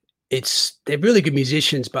they're really good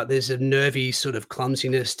musicians, but there's a nervy sort of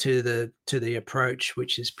clumsiness to the approach,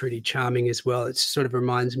 which is pretty charming as well. It sort of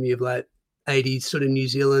reminds me of like 80s sort of New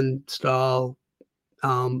Zealand style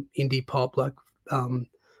indie pop, like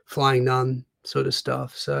Flying Nun sort of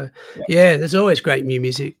stuff. So yeah, there's always great new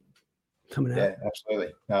music. coming out. Yeah,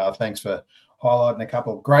 absolutely. Thanks for highlighting a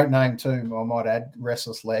couple. Great name too, I might add,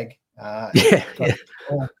 Restless Leg. Yeah.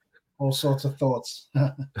 All sorts of thoughts.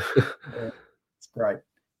 Yeah, it's great.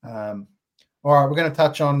 All right, we're going to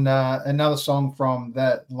touch on another song from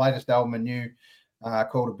that latest album, Anew,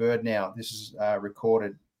 called A Bird Now. This is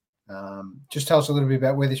recorded. Just tell us a little bit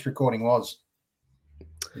about where this recording was.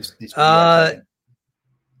 This video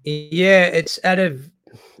yeah, it's at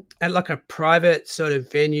like a private sort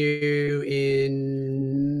of venue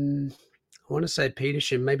in, I want to say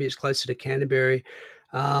Petersham, maybe it's closer to Canterbury.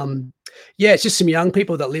 Yeah, it's just some young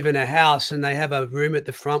people that live in a house, and they have a room at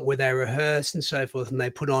the front where they rehearse and so forth, and they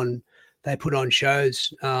put on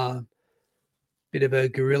shows. Bit of a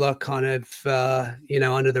guerrilla kind of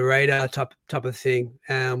under the radar type of thing,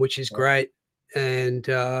 which is great. And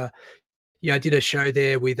I did a show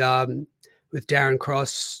there with Darren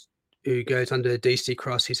Cross, who goes under DC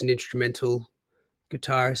Cross. He's an instrumental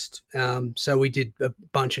guitarist. So we did a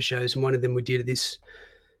bunch of shows, and one of them we did at this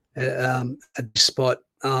spot,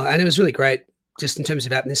 and it was really great, just in terms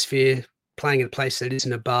of atmosphere, playing at a place that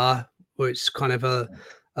isn't a bar, where it's kind of a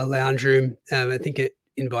lounge room. I think it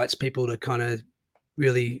invites people to kind of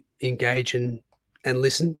really engage and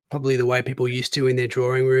listen, probably the way people used to in their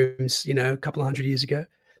drawing rooms, a couple of 100 years ago.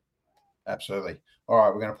 Absolutely. All right,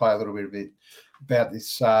 we're going to play a little bit about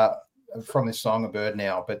this from this song, A Bird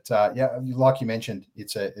Now. But yeah, like you mentioned,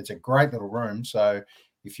 it's a great little room. So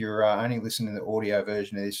if you're only listening to the audio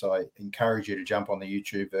version of this, I encourage you to jump on the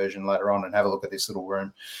YouTube version later on and have a look at this little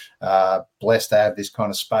room. Blessed to have this kind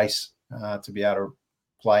of space to be able to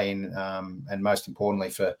play in, and most importantly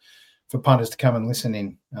for punters to come and listen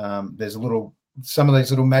in. There's some of these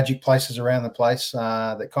little magic places around the place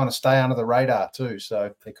that kind of stay under the radar too.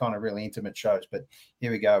 So they're kind of really intimate shows. But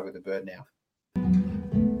here we go with A Bird Now.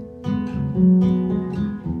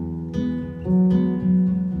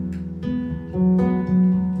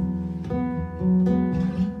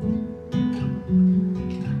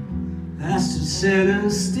 I stood center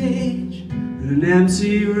stage in an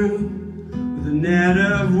empty room with a net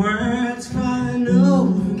of words falling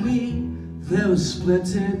over me. There was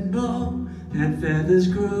splitting bow and feathers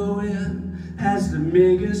growing as the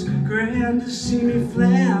miggers grinned to see me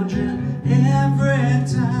floundering. Every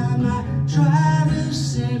time I try to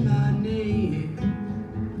say my name,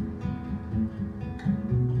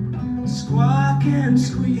 squawk and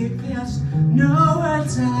squeak, there's no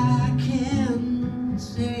words I can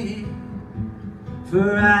say,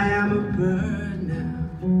 for I am a bird now.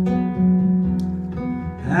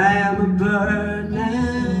 I am a bird now.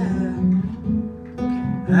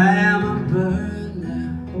 I am a bird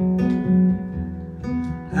now.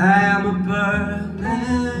 I am a bird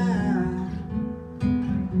now.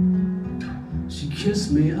 She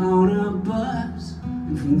kissed me on a bus,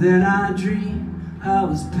 and from then I dreamed I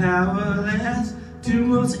was powerless to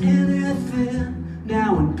most anything.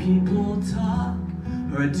 Now when people talk,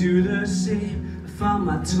 or I do the same, I find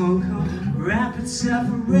my tongue come wrap itself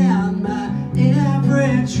around my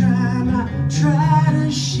every time I try to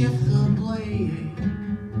shift the blade.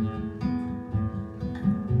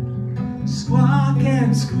 Squawk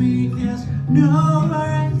and squeak, there's no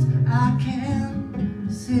words I can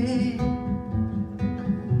say.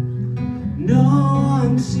 No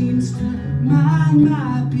one seems to mind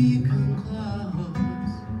my beacon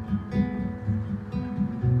close.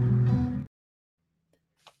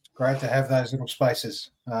 Great to have those little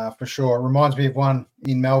spaces, for sure. It reminds me of one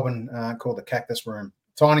in Melbourne called the Cactus Room.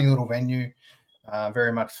 Tiny little venue,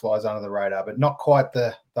 very much flies under the radar, but not quite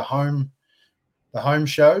the home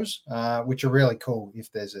shows, which are really cool.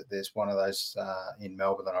 If there's one of those in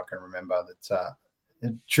Melbourne that I can remember,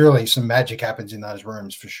 that truly some magic happens in those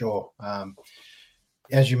rooms for sure.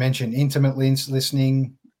 As you mentioned, intimate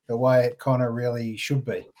listening, the way it kind of really should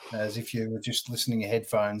be, as if you were just listening to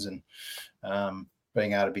headphones and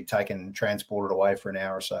being able to be taken and transported away for an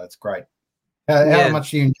hour or so. It's great. How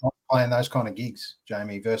much do you enjoy playing those kind of gigs,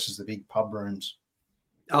 Jamie, versus the big pub rooms?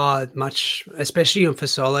 Much, especially for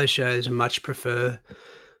solo shows, I much prefer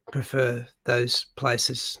those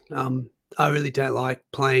places. I really don't like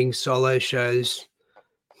playing solo shows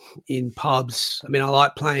in pubs. I mean, I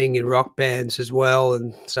like playing in rock bands as well,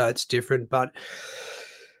 and so it's different. But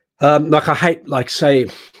like I hate, like say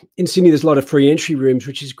in Sydney, there's a lot of free entry rooms,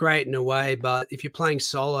 which is great in a way. But if you're playing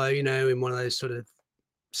solo, in one of those sort of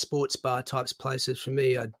sports bar types places, for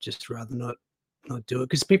me, I'd just rather not do it,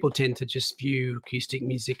 because people tend to just view acoustic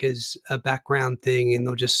music as a background thing, and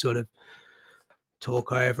they'll just sort of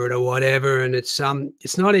talk over it or whatever. And it's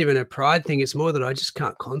not even a pride thing. It's more that I just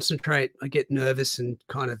can't concentrate. I get nervous and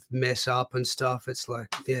kind of mess up and stuff. It's like,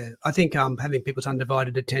 yeah, I think having people's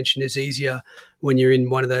undivided attention is easier when you're in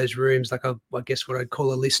one of those rooms, like I guess what I'd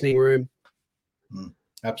call a listening room.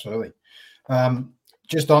 Absolutely.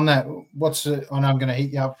 Just on that, I know I'm going to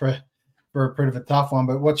hit you up for a bit of a tough one,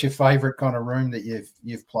 but what's your favorite kind of room that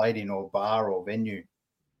you've played in, or bar or venue?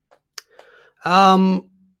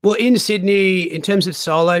 Well, in Sydney, in terms of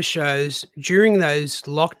solo shows, during those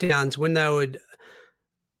lockdowns, when they would,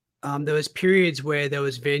 there was periods where there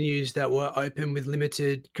was venues that were open with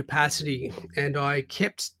limited capacity, and I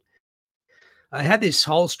had this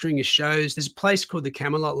whole string of shows. There's a place called the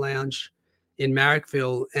Camelot Lounge in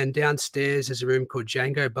Marrickville, and downstairs there's a room called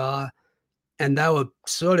Django Bar, and they were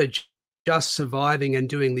sort of just surviving and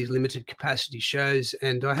doing these limited capacity shows.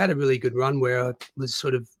 And I had a really good run where I was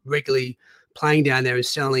sort of regularly playing down there and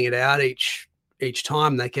selling it out each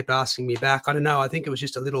time. They kept asking me back. I don't know. I think it was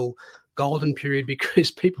just a little golden period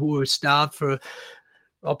because people were starved for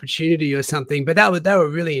opportunity or something. But they were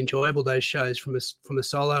really enjoyable, those shows, from a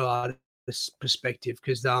solo artist perspective,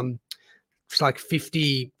 because it's like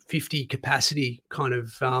 50 capacity kind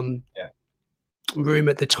of room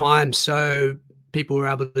at the time. So people were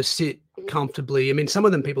able to sit comfortably. I mean, some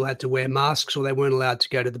of them people had to wear masks, or they weren't allowed to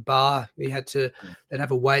go to the bar. They'd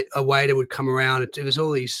have a waiter would come around. It was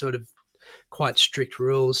all these sort of quite strict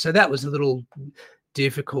rules. So that was a little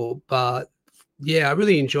difficult, but yeah, I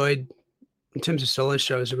really enjoyed, in terms of solo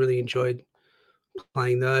shows, I really enjoyed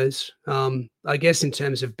playing those. I guess in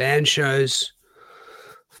terms of band shows,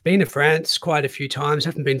 I've been to France quite a few times.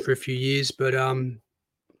 Haven't been for a few years, but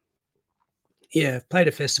yeah, I've played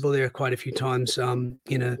a festival there quite a few times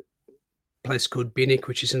in a place called Binic,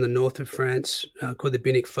 which is in the north of France, called the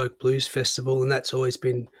Binic Folk Blues Festival. And that's always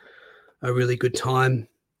been a really good time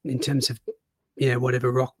in terms of,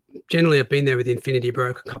 whatever rock. Generally, I've been there with Infinity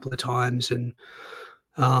Broke a couple of times, and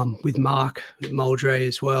with Mark Muldray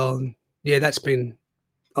as well. And yeah, that's been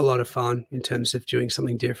a lot of fun in terms of doing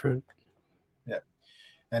something different. Yeah.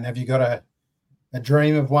 And have you got a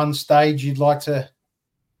dream of one stage you'd like to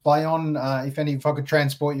play on? If I could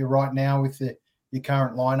transport you right now with your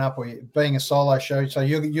current lineup, or being a solo show, so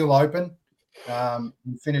you'll open.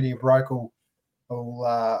 Infinity Broke will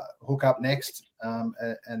hook up next,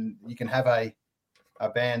 and you can have a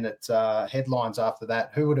band that headlines after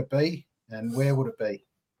that. Who would it be, and where would it be?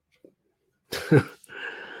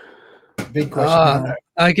 Big question.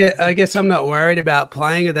 I guess I'm not worried about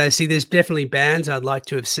playing with those. See, there's definitely bands I'd like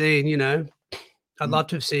to have seen. I'd love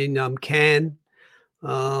to have seen Can.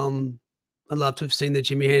 I'd love to have seen the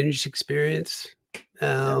Jimi Hendrix Experience.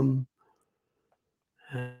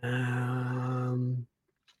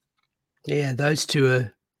 Yeah, those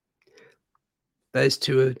two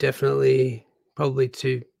are definitely probably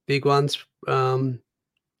two big ones.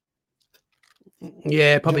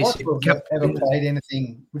 Yeah, probably. Would you like to have ever played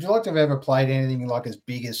anything? Would you like to have ever played anything like as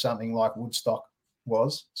big as something like Woodstock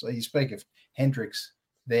was? So you speak of Hendrix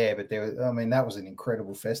there, but that was an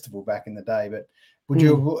incredible festival back in the day. But would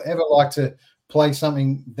you ever like to play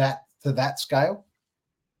something to that scale?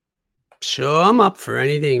 Sure, I'm up for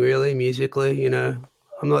anything really musically. I'm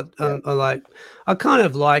not. I kind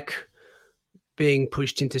of like being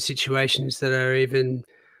pushed into situations that are even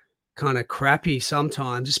kind of crappy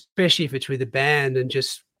sometimes, especially if it's with a band, and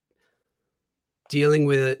just dealing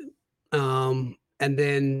with it. And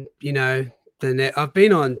then I've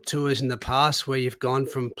been on tours in the past where you've gone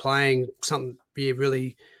from playing something be a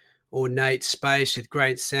really ornate space with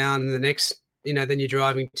great sound, and the next, then you're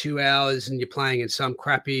driving 2 hours and you're playing in some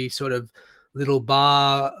crappy sort of little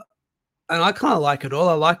bar. And I kind of like it all.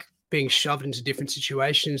 I like being shoved into different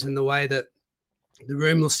situations, and the way that the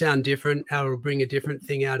room will sound different, how it will bring a different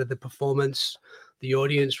thing out of the performance. The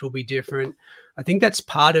audience will be different. I think that's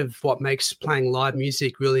part of what makes playing live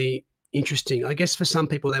music really interesting. I guess for some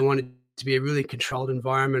people, they want it to be a really controlled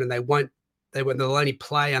environment, and they'll only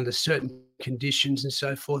play under certain conditions and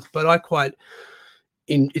so forth. But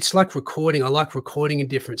it's like recording. I like recording in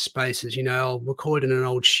different spaces. I'll record in an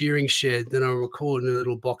old shearing shed, then I'll record in a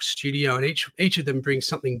little box studio, and each of them brings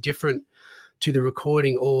something different to the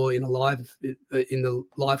recording, or in the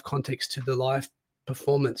live context to the live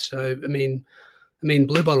performance. So I mean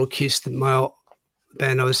Blue Bottle Kiss, my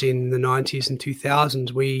band I was in the 90s and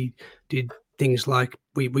 2000s, we did things like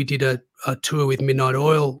we did a tour with Midnight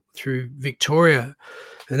Oil through Victoria,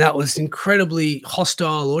 and that was incredibly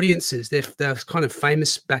hostile audiences. They're kind of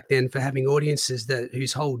famous back then for having audiences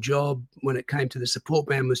whose whole job when it came to the support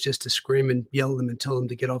band was just to scream and yell at them and tell them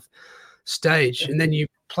to get off stage. And then you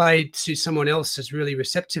played to someone else that's really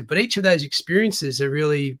receptive. But each of those experiences are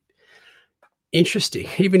really interesting,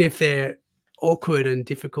 even if they're awkward and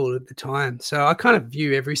difficult at the time. So I kind of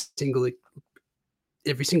view every single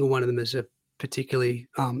one of them as a particularly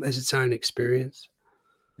as its own experience.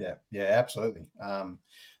 Yeah, absolutely.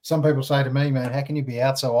 Some people say to me, man, how can you be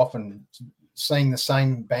out so often seeing the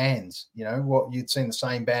same bands? You know, what, you'd seen the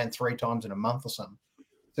same band 3 times in a month or something.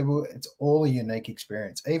 So, well, it's all a unique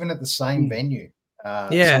experience, even at the same venue.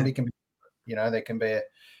 Somebody can be, you know, there can be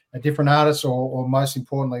a different artist, or most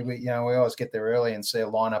importantly, we always get there early and see a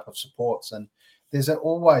lineup of supports, and there's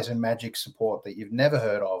always a magic support that you've never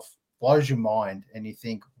heard of, blows your mind, and you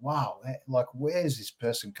think, wow, like, where does this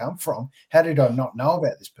person come from? How did I not know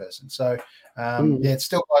about this person? So it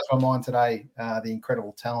still blows my mind today, the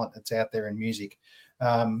incredible talent that's out there in music.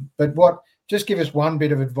 But just give us one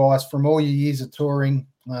bit of advice from all your years of touring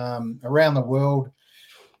around the world.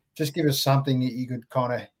 Just give us something that you could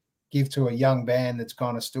kind of give to a young band that's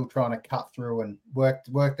kind of still trying to cut through and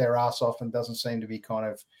work their ass off, and doesn't seem to be kind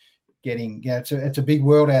of getting, it's a big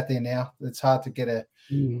world out there now. It's hard to get a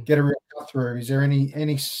real cut through. Is there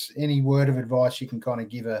any word of advice you can kind of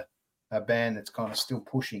give a band that's kind of still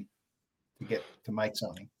pushing to make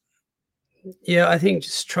something? Yeah, I think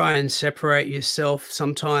just try and separate yourself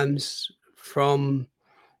sometimes from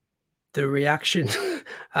the reaction.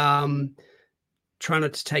 Try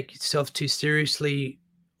not to take yourself too seriously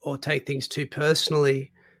or take things too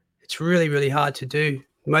personally. It's really, really hard to do.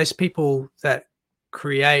 Most people that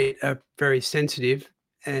create are very sensitive,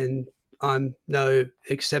 and I'm no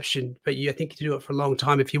exception. But I think you do it for a long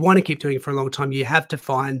time. If you want to keep doing it for a long time, you have to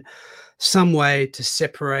find some way to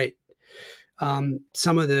separate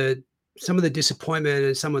some of the disappointment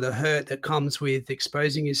and some of the hurt that comes with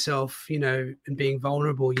exposing yourself, you know, and being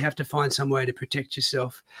vulnerable. You have to find some way to protect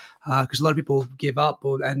yourself, because a lot of people give up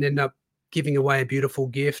and end up giving away a beautiful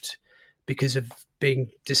gift because of being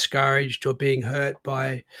discouraged or being hurt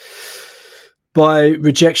by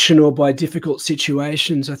rejection or by difficult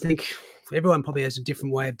situations. I think everyone probably has a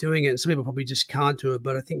different way of doing it, and some people probably just can't do it.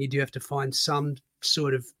 But I think you do have to find some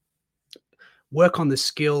sort of work on the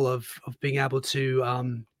skill of being able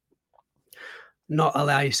to not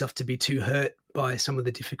allow yourself to be too hurt by some of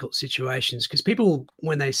the difficult situations. Because people,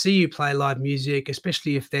 when they see you play live music,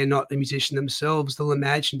 especially if they're not a musician themselves, they'll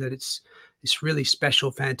imagine that it's this really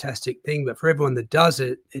special, fantastic thing. But for everyone that does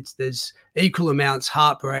it, there's equal amounts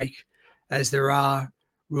heartbreak as there are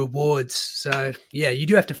rewards. So yeah, you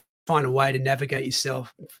do have to find a way to navigate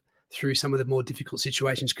yourself through some of the more difficult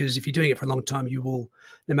situations, because if you're doing it for a long time, you will,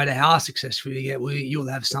 no matter how successful you get, you'll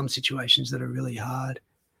have some situations that are really hard.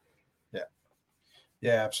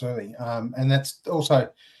 Yeah, absolutely. And that's also,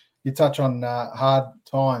 you touch on hard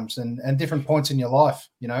times and different points in your life,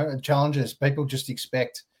 you know, and challenges. People just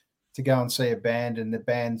expect to go and see a band, and the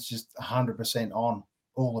band's just 100% on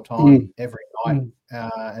all the time, every night.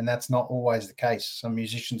 And that's not always the case. Some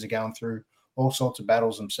musicians are going through all sorts of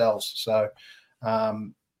battles themselves. So,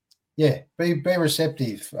 be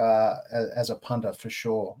receptive as a punter, for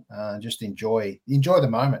sure. Just enjoy the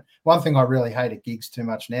moment. One thing I really hate at gigs too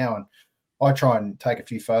much now, and I try and take a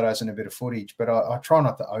few photos and a bit of footage, but I try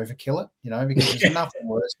not to overkill it, you know, because there's nothing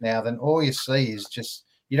worse now than all you see is just,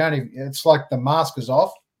 you don't even, it's like the mask is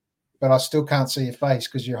off, but I still can't see your face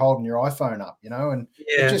because you're holding your iPhone up, you know, and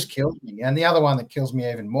it just kills me. And the other one that kills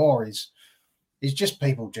me even more is just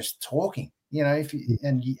people just talking, you know,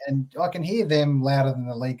 and I can hear them louder than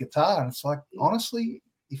the lead guitar. And it's like, honestly,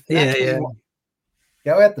 if that's what you want,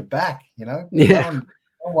 go out the back, you know, don't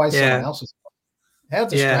waste someone else's. How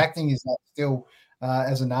distracting is that still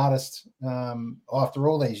as an artist after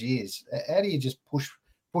all these years? How do you just push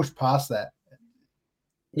past that?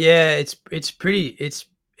 Yeah, it's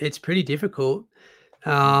pretty difficult.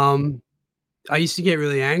 I used to get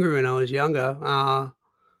really angry when I was younger. I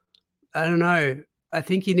don't know. I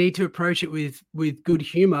think you need to approach it with good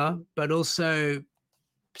humor, but also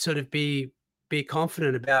sort of be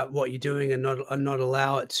confident about what you're doing and not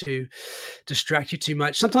allow it to distract you too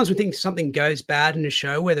much. Sometimes when something goes bad in a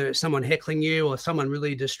show, whether it's someone heckling you or someone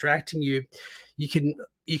really distracting you, you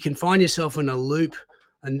can find yourself in a loop,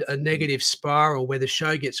 a negative spiral where the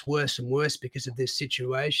show gets worse and worse because of this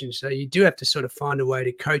situation. So you do have to sort of find a way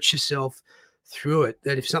to coach yourself through it,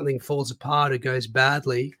 that if something falls apart or goes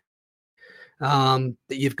badly, that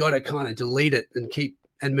you've got to kind of delete it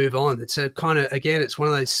and move on. It's a kind of, again, it's one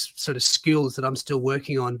of those sort of skills that I'm still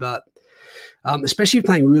working on, but especially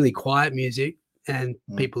playing really quiet music and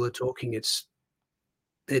people are talking, it's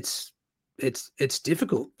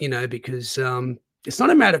difficult, you know, because it's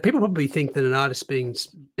not a matter, people probably think that an artist being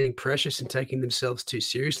precious and taking themselves too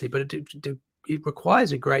seriously, but it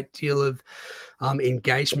requires a great deal of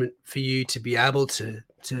engagement for you to be able to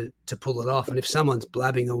to pull it off. And if someone's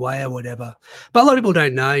blabbing away or whatever, but a lot of people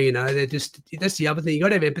don't know, that's the other thing. You got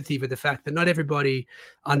to have empathy for the fact that not everybody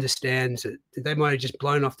understands it. They might have just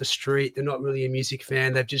blown off the street. They're not really a music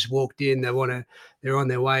fan. They've just walked in. They're on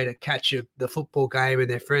their way to catch the football game and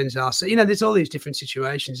their friends are. So, there's all these different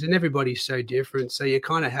situations and everybody's so different. So you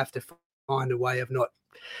kind of have to find a way of not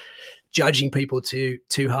judging people too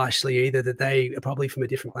harshly either, that they are probably from a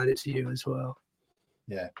different planet to you as well.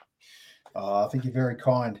 Yeah. I think you're very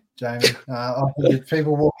kind, Jamie. I think if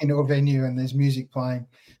people walk into a venue and there's music playing,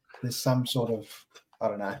 there's some sort of, I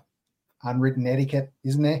don't know, unwritten etiquette,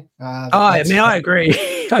 isn't there? I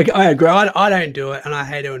agree. I agree. I don't do it, and I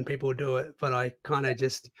hate it when people do it, but I kind of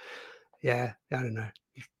just, I don't know.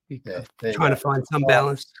 Trying to find some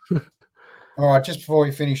balance. All right, just before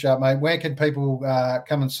we finish up, mate, where can people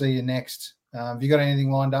come and see you next? Have you got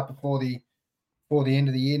anything lined up before the end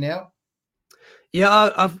of the year now?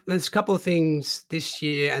 Yeah, there's a couple of things this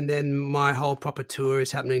year, and then my whole proper tour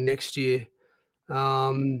is happening next year.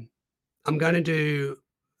 I'm going to do.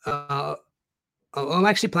 I'm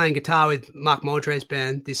actually playing guitar with Mark Muldrow's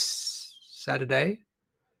band this Saturday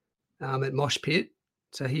at Mosh Pit.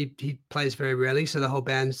 So he plays very rarely, so the whole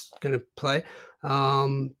band's going to play.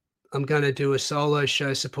 I'm going to do a solo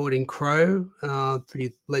show supporting Crow,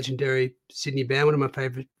 pretty legendary Sydney band, one of my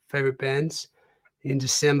favorite bands, in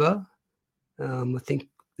December. I think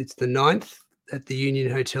it's the 9th at the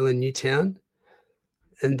Union Hotel in Newtown.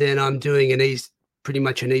 And then I'm doing pretty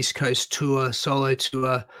much an East Coast tour, solo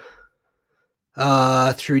tour,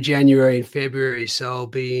 through January and February. So I'll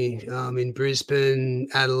be in Brisbane,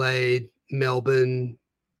 Adelaide, Melbourne,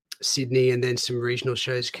 Sydney, and then some regional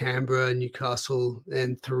shows, Canberra, Newcastle,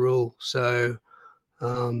 and Thirroul. So,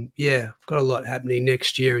 I've got a lot happening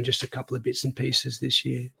next year and just a couple of bits and pieces this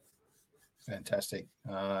year. Fantastic.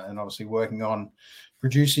 And obviously working on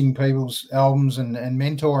producing people's albums and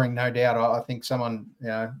mentoring, no doubt. I think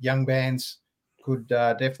young bands could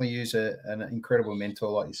definitely use an incredible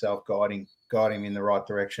mentor like yourself guiding in the right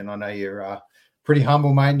direction. I know you're pretty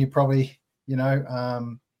humble, mate, and you probably,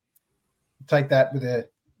 take that with a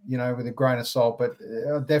grain of salt, but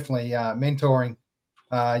definitely mentoring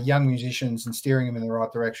young musicians and steering them in the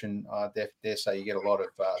right direction, I dare say you get a lot of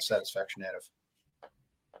satisfaction out of.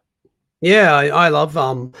 Yeah, I love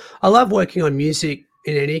working on music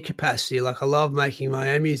in any capacity. Like I love making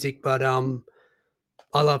my own music, but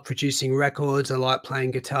I love producing records. I like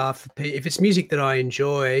playing guitar if it's music that I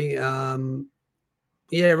enjoy.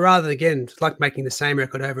 Rather again, it's like making the same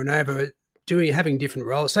record over and over, having different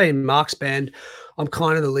roles. Say in Mark's band, I'm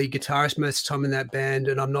kind of the lead guitarist most of the time in that band,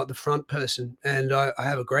 and I'm not the front person. And I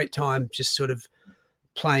have a great time just sort of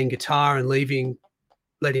playing guitar and letting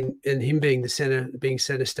him being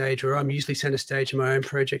center stage, or I'm usually center stage in my own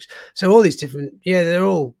projects. So all these different, they're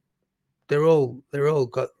all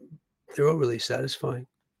really satisfying.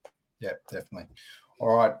 Yeah, definitely.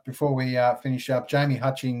 All right. Before we finish up,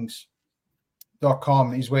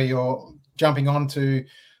 JamieHutchings.com is where you're jumping on to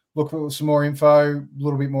look for some more info, a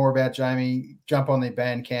little bit more about Jamie, jump on their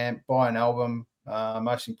Bandcamp, buy an album.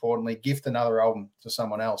 Most importantly, gift another album to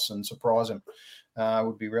someone else and surprise them.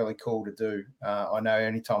 Would be really cool to do. I know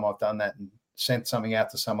anytime I've done that and sent something out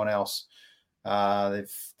to someone else,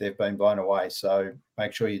 they've been blown away. So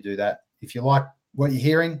make sure you do that. If you like what you're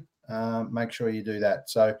hearing, make sure you do that.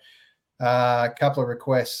 So a couple of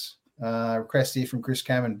requests here from Chris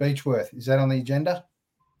Cameron. Beechworth, is that on the agenda?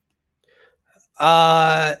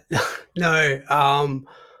 No.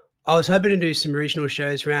 I was hoping to do some regional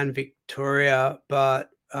shows around Victoria,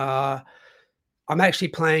 but I'm actually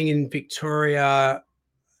playing in Victoria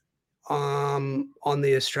on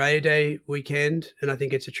the Australia Day weekend, and I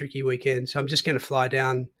think it's a tricky weekend. So I'm just going to fly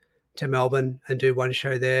down to Melbourne and do one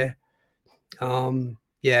show there. Nothing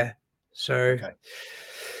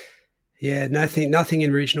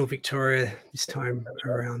in regional Victoria this time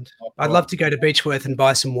around. I'd love to go to Beechworth and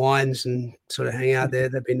buy some wines and sort of hang out there.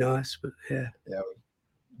 That'd be nice, but yeah,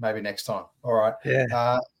 maybe next time. All right.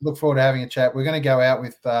 Yeah. Look forward to having a chat. We're going to go out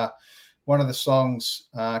with one of the songs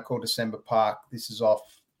called December Park. This is off,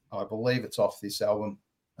 I believe it's off this album.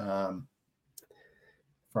 That's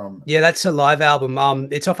a live album.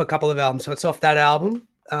 It's off a couple of albums. So it's off that album.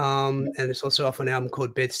 And it's also off an album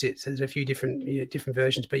called Bedsit. So there's a few different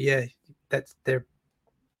versions, but they're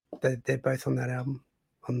both on that album,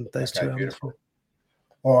 on those two albums. Beautiful.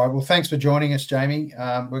 All right. Well, thanks for joining us, Jamie.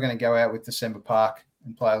 We're going to go out with December Park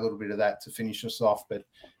and play a little bit of that to finish us off. But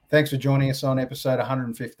thanks for joining us on episode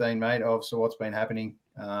 115, mate, of So What's Been Happening.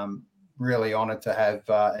 Really honoured to have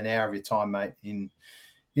an hour of your time, mate, in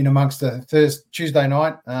amongst the Tuesday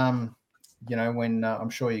night, when I'm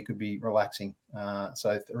sure you could be relaxing.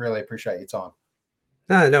 So really appreciate your time.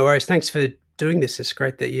 No worries. Thanks for doing this. It's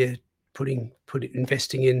great that you're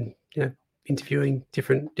investing in, interviewing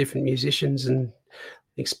different musicians and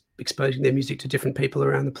exposing their music to different people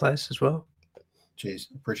around the place as well. Cheers.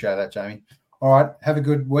 Appreciate that, Jamie. All right. Have a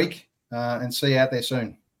good week and see you out there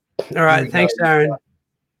soon. All right. Thanks, Aaron.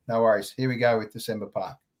 No worries. Here we go with December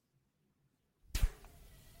Park.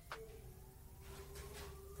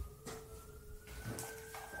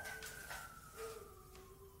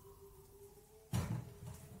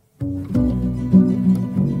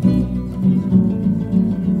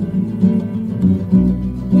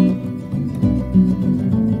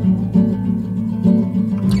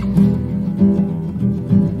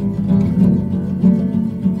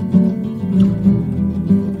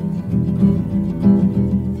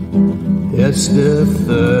 It's the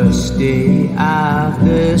first day of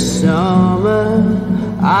the summer.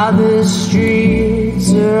 All the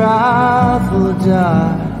streets are awful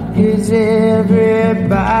dark, 'cause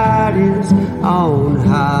everybody's on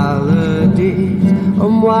holidays.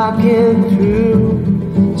 I'm walking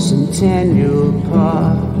through Centennial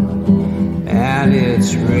Park, and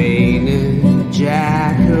it's raining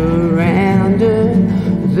jacaranda.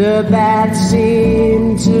 The bats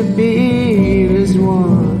seem to be this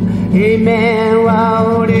one. Hey man,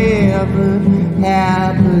 whatever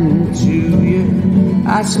happened to you?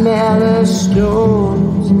 I smell a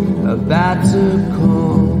storm's about to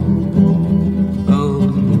come.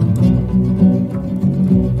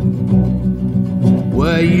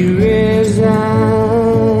 Were you resigned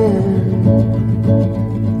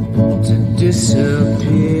to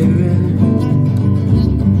disappearing?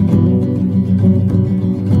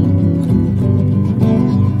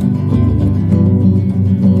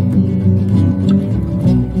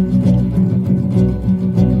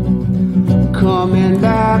 Coming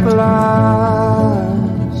back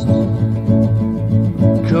lost,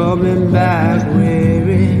 coming back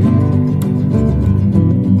weary.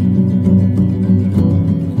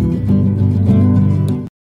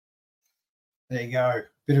 There you go.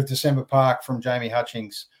 Bit of December Park from Jamie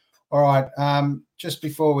Hutchings. All right. Just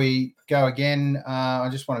before we go again, I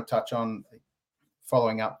just want to touch on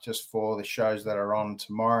following up just for the shows that are on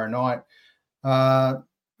tomorrow night.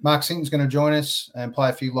 Mark Sinton's going to join us and play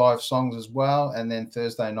a few live songs as well, and then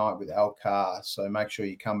Thursday night with Al Carr. So make sure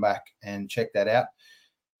you come back and check that out.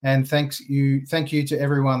 And thank you to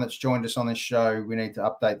everyone that's joined us on this show. We need to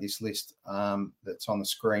update this list that's on the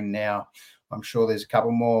screen now. I'm sure there's a couple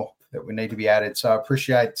more that we need to be added. So I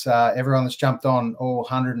appreciate everyone that's jumped on all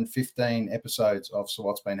 115 episodes of So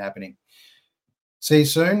What's Been Happening. See you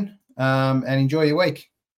soon and enjoy your week.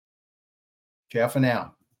 Ciao for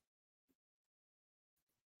now.